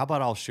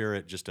about I'll share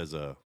it just as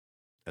a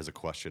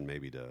question,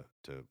 maybe to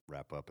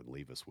wrap up and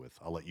leave us with.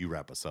 I'll let you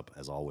wrap us up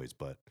as always,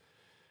 but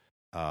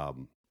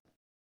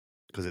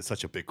because it's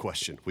such a big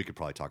question, we could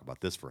probably talk about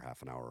this for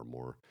half an hour or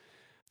more.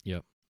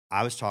 Yep.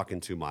 I was talking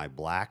to my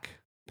black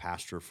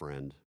pastor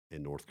friend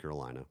in North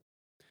Carolina,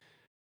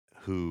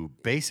 who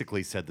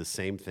basically said the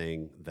same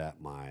thing that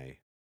my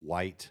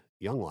white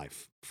Young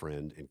Life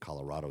friend in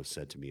Colorado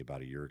said to me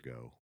about a year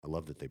ago. I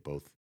love that they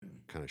both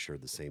kind of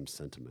shared the same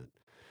sentiment.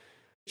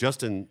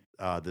 Justin,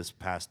 this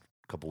past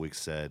couple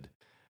weeks said,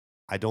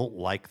 I don't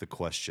like the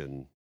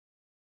question,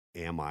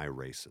 am I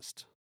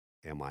racist?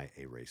 Am I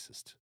a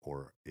racist?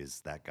 Or is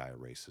that guy a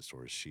racist?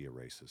 Or is she a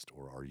racist?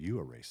 Or are you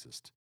a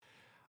racist?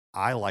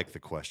 I like the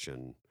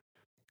question,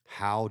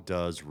 how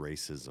does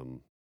racism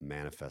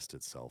manifest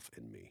itself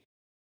in me?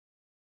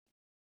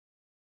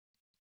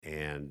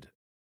 And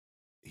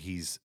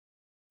he's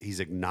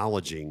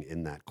acknowledging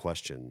in that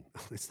question,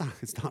 it's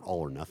not all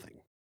or nothing.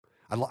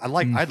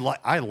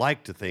 I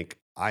like to think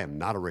I am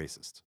not a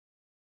racist.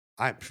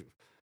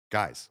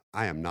 Guys,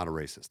 I am not a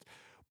racist.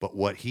 But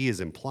what he is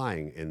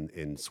implying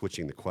in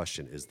switching the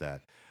question is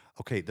that,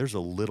 okay, there's a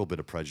little bit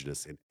of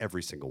prejudice in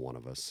every single one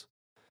of us.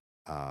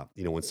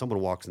 When someone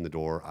walks in the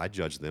door, I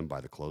judge them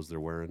by the clothes they're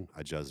wearing.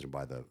 I judge them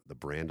by the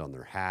brand on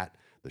their hat,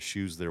 the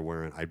shoes they're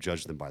wearing. I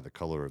judge them by the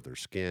color of their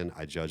skin.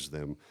 I judge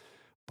them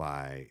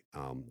by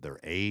their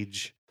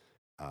age.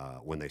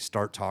 When they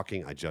start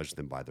talking, I judge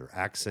them by their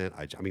accent.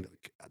 I mean,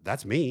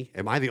 that's me.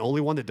 Am I the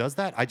only one that does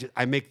that?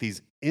 I make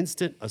these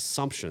instant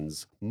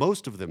assumptions,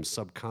 most of them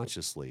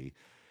subconsciously,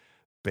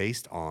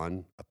 based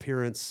on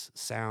appearance,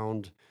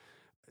 sound,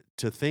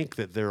 to think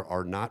that there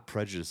are not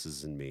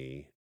prejudices in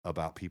me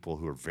about people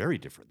who are very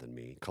different than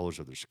me, colors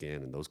of their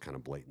skin and those kind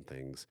of blatant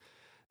things.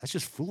 That's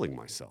just fooling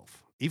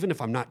myself. Even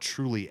if I'm not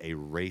truly a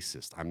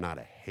racist, I'm not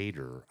a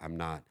hater, I'm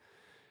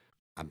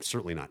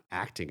certainly not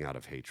acting out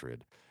of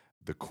hatred.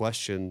 The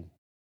question,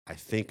 I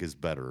think, is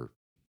better,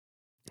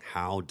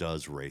 how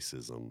does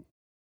racism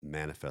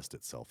manifest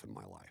itself in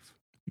my life?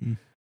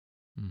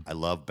 I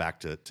love back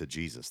to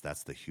Jesus.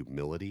 That's the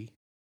humility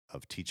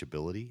of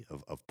teachability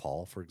of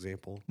Paul, for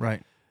example.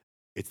 Right.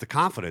 It's the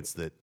confidence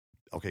that,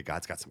 okay,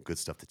 God's got some good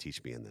stuff to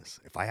teach me in this.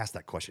 If I ask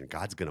that question,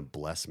 God's going to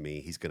bless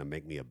me. He's going to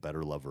make me a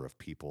better lover of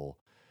people.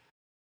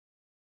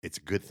 It's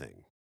a good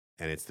thing.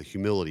 And it's the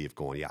humility of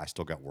going, yeah, I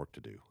still got work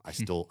to do. I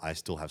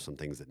still have some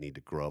things that need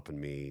to grow up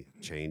in me,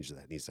 change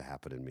that needs to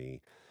happen in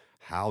me.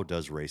 How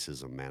does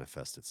racism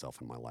manifest itself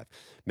in my life?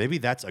 Maybe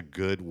that's a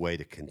good way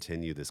to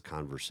continue this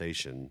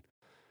conversation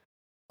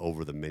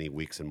over the many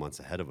weeks and months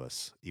ahead of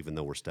us, even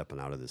though we're stepping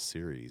out of this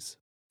series,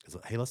 is,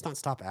 hey, let's not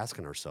stop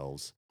asking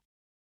ourselves,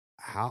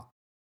 how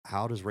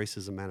does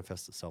racism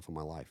manifest itself in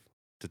my life?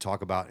 To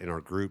talk about in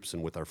our groups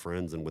and with our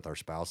friends and with our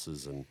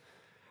spouses, and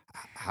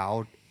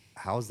how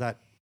is that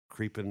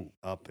creeping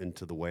up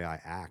into the way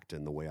I act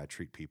and the way I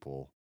treat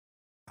people?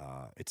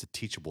 It's a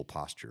teachable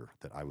posture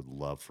that I would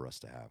love for us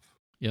to have.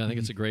 Yeah, I think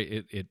it's a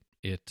great.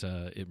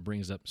 It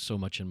brings up so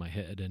much in my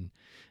head, and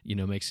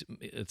makes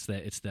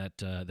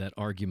that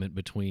argument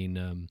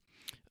between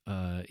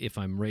if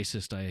I'm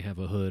racist, I have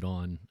a hood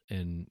on,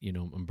 and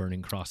I'm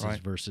burning crosses,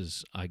 Right.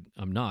 versus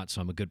I'm not,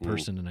 so I'm a good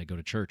person and I go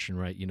to church, and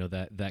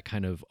that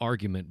kind of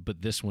argument.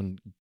 But this one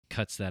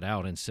cuts that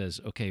out and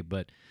says, okay,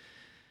 but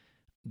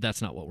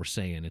that's not what we're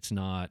saying. It's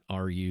not,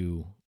 are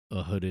you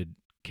a hooded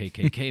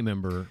KKK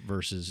member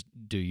versus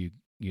do you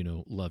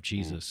love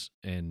Jesus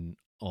and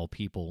all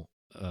people,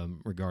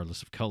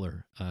 regardless of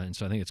color. And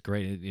so I think it's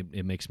great.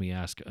 It makes me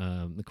ask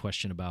the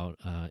question about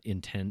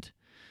intent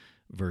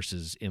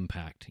versus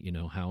impact.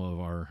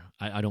 How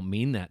I don't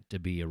mean that to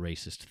be a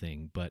racist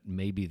thing, but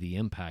maybe the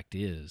impact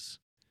is.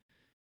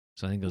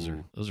 So I think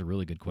those are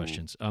really good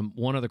questions.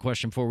 One other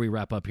question before we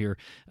wrap up here,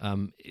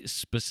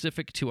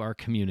 specific to our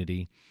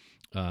community.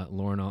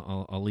 Lauren,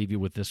 I'll leave you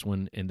with this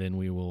one, and then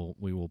we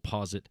will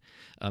pause it.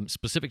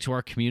 Specific to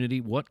our community,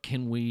 what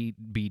can we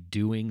be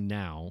doing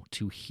now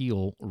to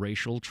heal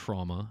racial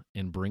trauma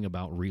and bring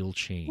about real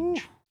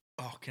change?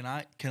 Oh, can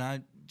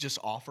I just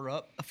offer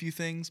up a few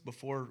things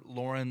before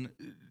Lauren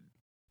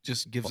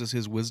just gives us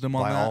his wisdom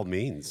on By that? all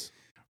means.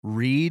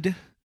 Read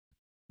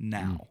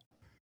now.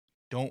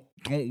 Don't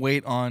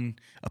wait on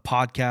a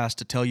podcast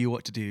to tell you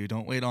what to do.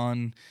 Don't wait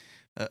on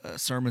a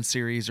sermon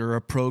series or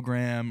a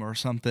program or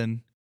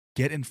something.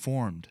 Get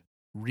informed.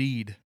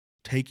 Read.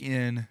 Take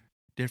in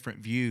different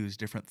views,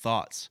 different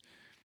thoughts.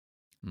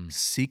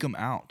 Seek them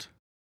out.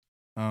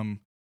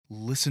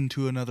 Listen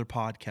to another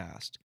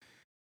podcast.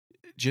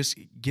 Just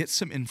get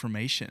some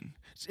information.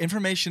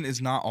 Information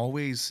is not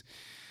always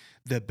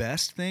the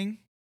best thing,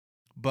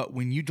 but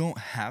when you don't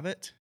have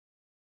it,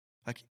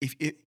 like if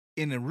it,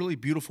 in a really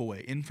beautiful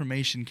way,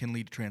 information can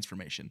lead to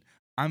transformation.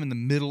 I'm in the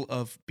middle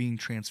of being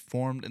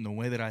transformed in the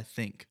way that I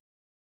think.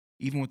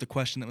 Even with the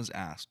question that was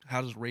asked,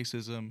 how does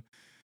racism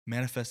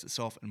manifest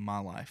itself in my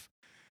life?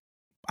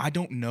 I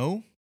don't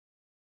know,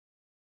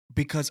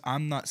 because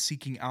I'm not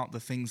seeking out the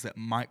things that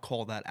might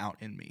call that out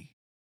in me.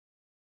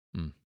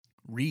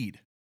 Read.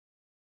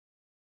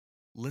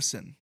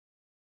 Listen.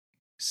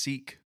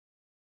 Seek.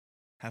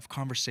 Have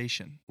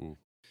conversation.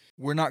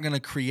 We're not going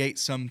to create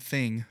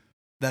something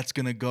that's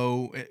going to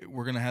go,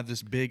 we're going to have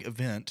this big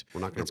event.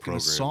 We're not going to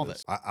solve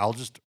this.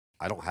 it.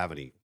 I don't have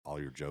all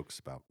your jokes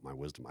about my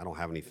wisdom. I don't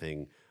have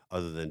anything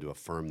other than to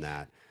affirm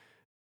that.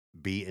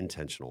 Be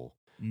intentional.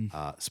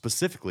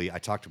 Specifically, I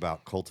talked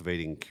about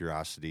cultivating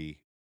curiosity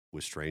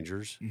with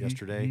strangers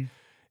yesterday.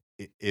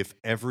 If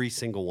every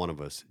single one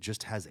of us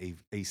just has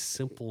a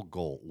simple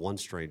goal, one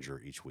stranger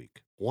each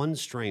week, one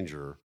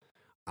stranger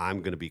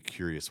I'm going to be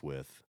curious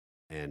with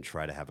and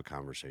try to have a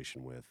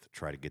conversation with,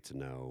 try to get to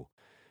know.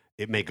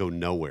 It may go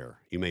nowhere.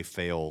 You may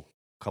fail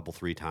a couple,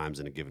 3 times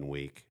in a given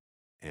week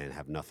and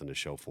have nothing to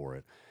show for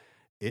it.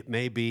 It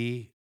may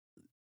be,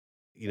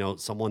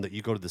 someone that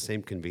you go to the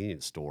same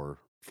convenience store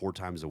 4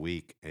 times a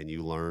week and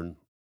you learn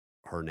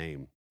her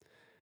name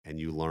and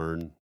you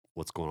learn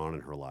what's going on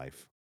in her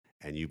life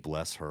and you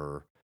bless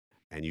her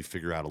and you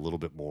figure out a little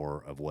bit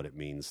more of what it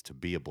means to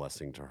be a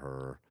blessing to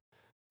her.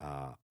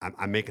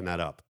 I'm making that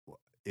up.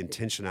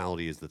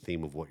 Intentionality is the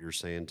theme of what you're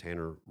saying,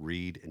 Tanner.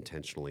 Read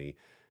intentionally.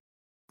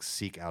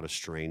 Seek out a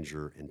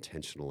stranger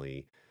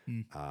intentionally.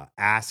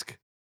 Ask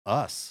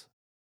us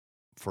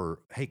for,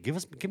 hey, give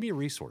me a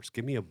resource,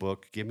 give me a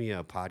book, give me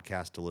a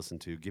podcast to listen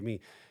to, give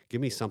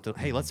me something.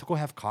 Hey, let's go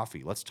have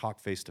coffee. Let's talk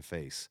face to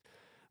face.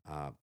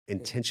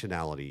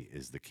 Intentionality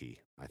is the key,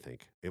 I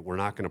think. We're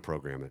not going to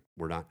program it.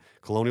 We're not.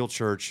 Colonial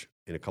Church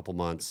in a couple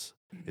months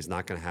is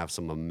not going to have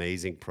some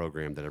amazing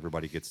program that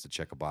everybody gets to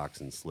check a box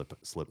and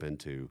slip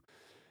into.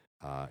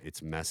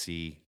 It's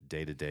messy,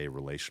 day-to-day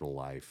relational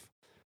life.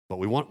 But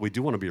we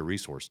do want to be a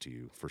resource to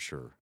you for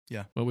sure.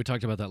 Yeah. Well, we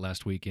talked about that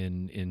last week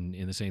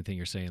in the same thing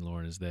you're saying,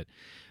 Lauren, is that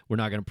we're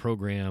not going to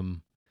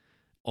program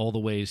all the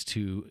ways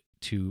to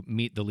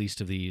meet the least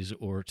of these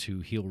or to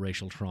heal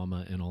racial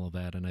trauma and all of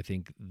that. And I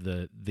think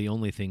the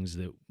only things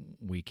that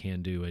we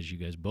can do, as you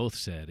guys both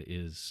said,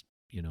 is,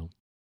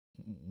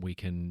 we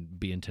can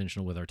be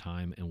intentional with our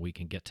time and we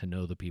can get to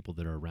know the people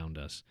that are around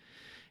us.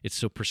 It's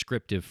so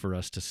prescriptive for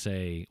us to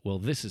say, well,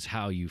 this is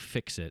how you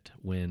fix it,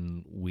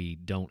 when we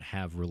don't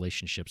have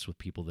relationships with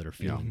people that are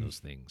feeling those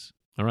things.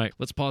 All right,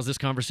 let's pause this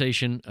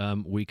conversation.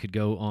 We could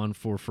go on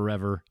for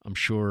forever, I'm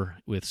sure,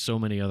 with so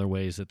many other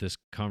ways that this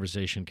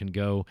conversation can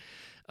go.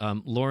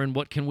 Lauren,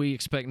 what can we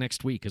expect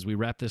next week as we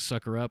wrap this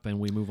sucker up and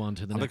we move on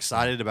to the next? I'm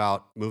excited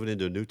about moving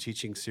into a new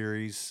teaching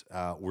series.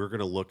 We're going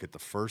to look at the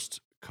first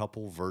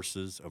couple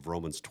verses of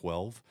Romans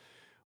 12,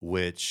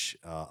 which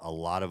a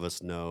lot of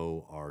us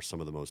know are some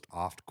of the most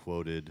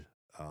oft-quoted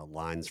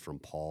lines from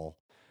Paul.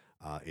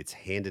 It's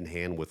hand in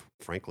hand with,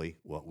 frankly,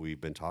 what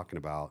we've been talking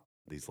about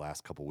these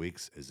last couple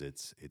weeks. Is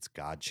it's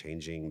God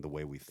changing the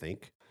way we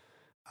think,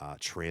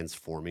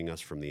 transforming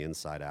us from the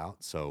inside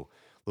out. So,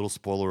 little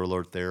spoiler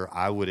alert there.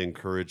 I would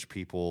encourage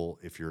people,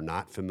 if you're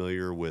not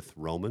familiar with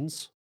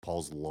Romans,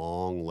 Paul's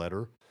long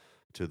letter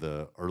to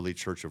the early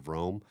church of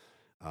Rome,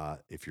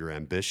 if you're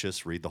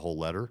ambitious, read the whole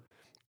letter.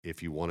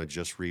 If you want to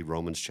just read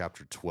Romans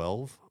chapter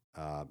 12,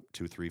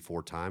 2, 3,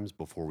 4 times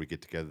before we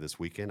get together this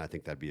weekend, I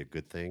think that'd be a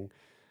good thing.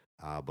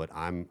 But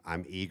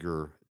I'm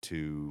eager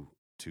to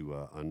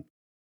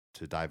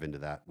dive into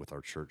that with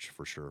our church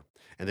for sure.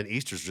 And then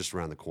Easter's just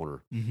around the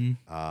corner.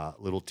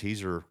 Little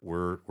teaser: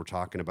 we're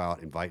talking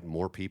about inviting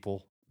more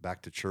people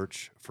back to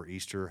church for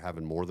Easter,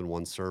 having more than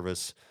one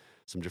service,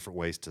 some different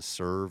ways to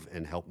serve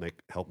and help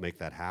make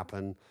that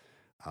happen.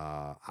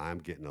 I'm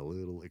getting a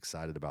little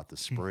excited about the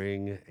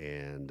spring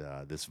and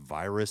this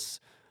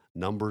virus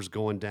numbers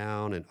going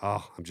down, and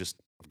I've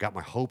got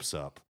my hopes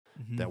up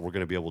that we're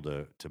going to be able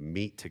to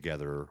meet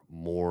together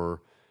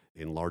more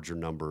in larger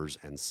numbers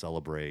and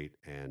celebrate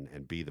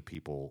and be the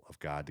people of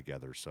God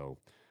together. So,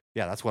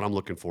 yeah, that's what I'm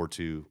looking forward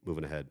to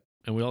moving ahead.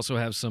 And we also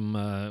have some.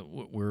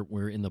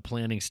 We're in the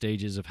planning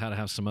stages of how to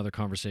have some other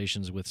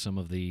conversations with some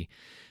of the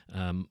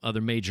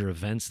other major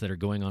events that are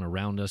going on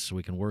around us, so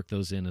we can work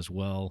those in as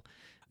well.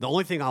 The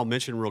only thing I'll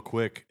mention real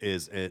quick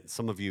is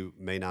some of you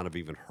may not have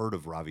even heard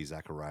of Ravi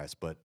Zacharias,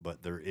 but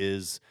there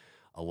is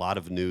a lot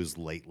of news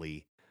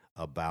lately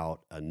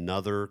about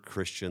another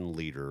Christian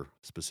leader,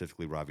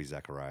 specifically Ravi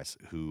Zacharias,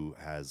 who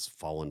has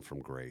fallen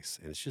from grace.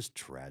 And it's just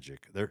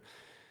tragic.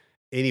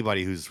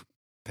 Anybody who's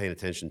paying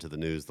attention to the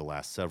news the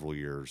last several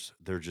years,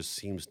 there just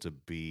seems to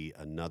be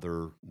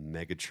another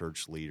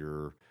megachurch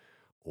leader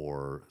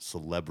or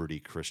celebrity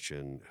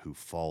Christian who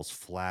falls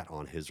flat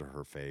on his or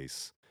her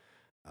face.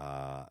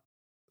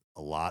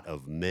 A lot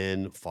of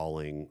men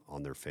falling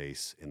on their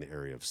face in the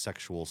area of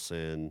sexual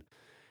sin.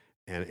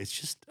 And it's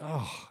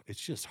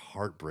just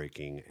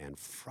heartbreaking and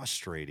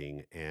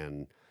frustrating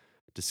and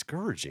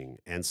discouraging.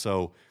 And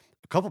so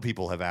a couple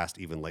people have asked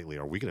even lately,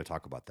 are we going to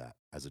talk about that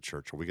as a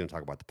church? Are we going to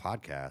talk about the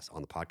podcast?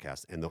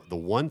 And the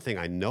one thing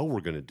I know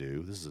we're going to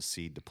do, this is a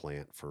seed to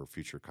plant for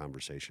future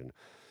conversation,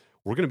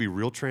 we're going to be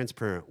real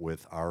transparent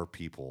with our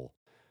people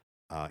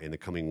in the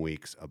coming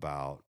weeks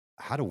about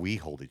how do we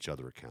hold each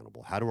other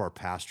accountable? How do our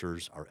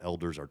pastors, our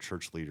elders, our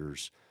church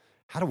leaders,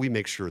 how do we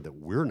make sure that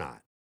we're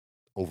not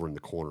over in the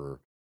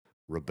corner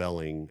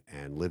rebelling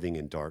and living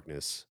in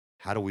darkness?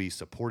 How do we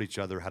support each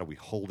other? How do we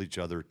hold each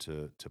other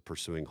to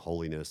pursuing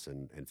holiness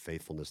and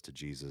faithfulness to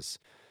Jesus?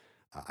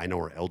 I know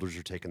our elders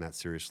are taking that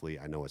seriously.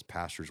 I know as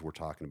pastors we're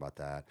talking about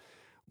that.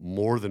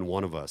 More than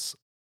one of us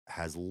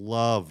has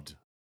loved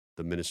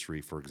the ministry,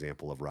 for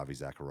example, of Ravi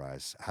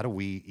Zacharias. How do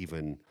we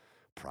even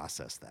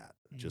process that?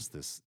 Just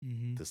this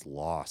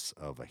loss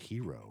of a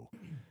hero,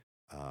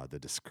 the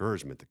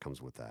discouragement that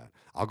comes with that.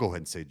 I'll go ahead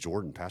and say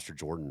Pastor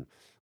Jordan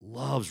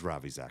loves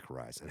Ravi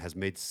Zacharias and has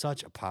made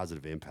such a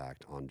positive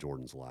impact on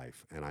Jordan's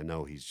life. And I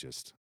know he's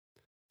just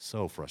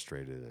so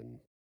frustrated and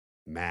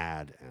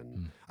mad.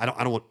 And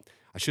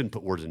I shouldn't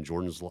put words in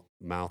Jordan's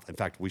mouth. In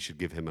fact, we should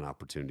give him an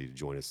opportunity to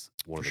join us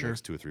one of the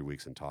next 2 or 3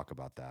 weeks and talk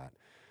about that.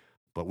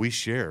 But we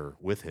share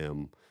with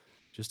him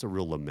just a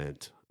real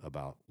lament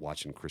about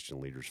watching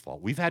Christian leaders fall.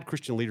 We've had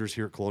Christian leaders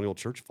here at Colonial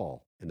Church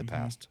fall in the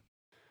past.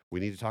 We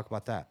need to talk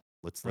about that.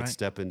 Let's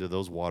step into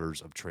those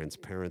waters of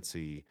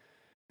transparency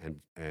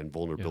and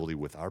vulnerability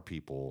with our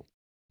people,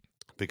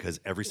 because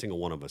every single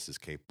one of us is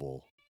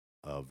capable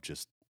of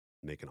just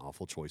making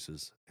awful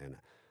choices. And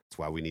that's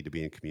why we need to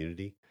be in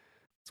community.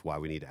 It's why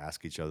we need to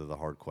ask each other the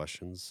hard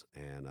questions.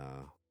 And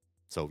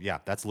so, yeah,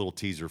 that's a little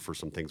teaser for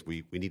some things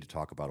we need to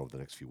talk about over the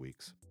next few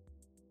weeks.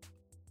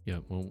 Yeah,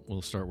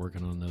 we'll start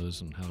working on those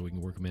and how we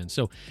can work them in.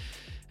 So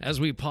as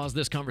we pause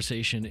this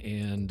conversation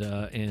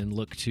and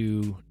look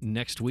to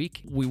next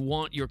week, we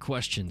want your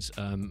questions.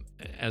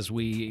 As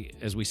we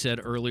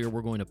said earlier,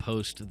 we're going to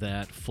post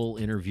that full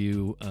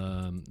interview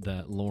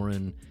that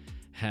Lauren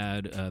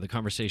had,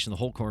 the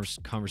whole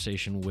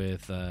conversation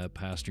with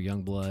Pastor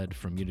Youngblood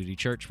from Unity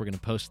Church. We're going to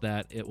post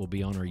that. It will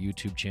be on our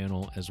YouTube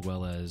channel as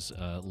well as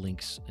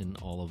links in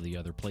all of the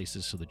other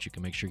places so that you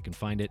can make sure you can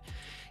find it.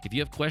 If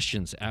you have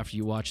questions after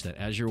you watch that,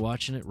 as you're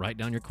watching it, write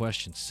down your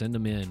questions, send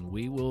them in.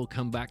 We will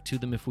come back to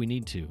them if we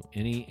need to.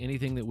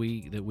 Anything that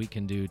we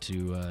can do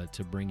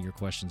to bring your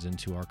questions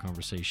into our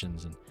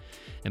conversations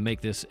and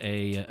make this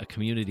a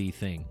community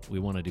thing. We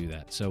want to do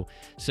that. So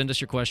send us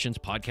your questions,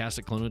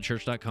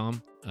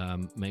 podcast@colonialchurch.com.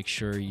 Make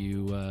sure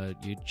you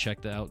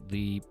checked out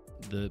the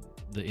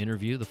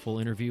interview, the full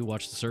interview.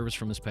 Watch the service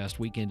from this past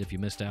weekend if you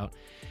missed out,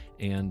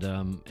 and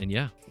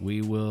yeah,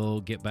 we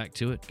will get back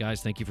to it,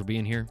 guys. Thank you for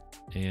being here,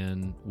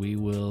 and we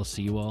will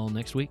see you all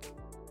next week.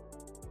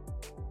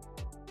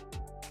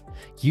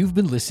 You've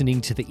been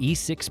listening to the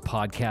E6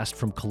 podcast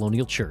from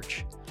Colonial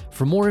Church.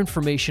 For more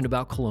information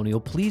about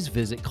Colonial, please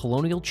visit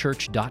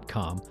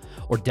colonialchurch.com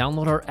or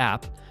download our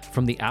app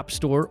from the App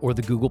Store or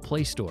the Google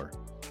Play Store.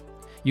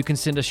 You can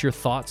send us your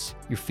thoughts,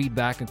 your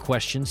feedback, and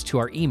questions to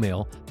our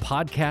email,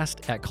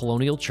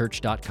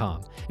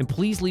 podcast@colonialchurch.com. And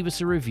please leave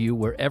us a review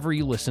wherever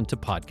you listen to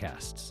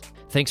podcasts.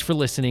 Thanks for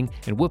listening,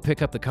 and we'll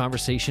pick up the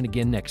conversation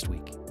again next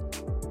week.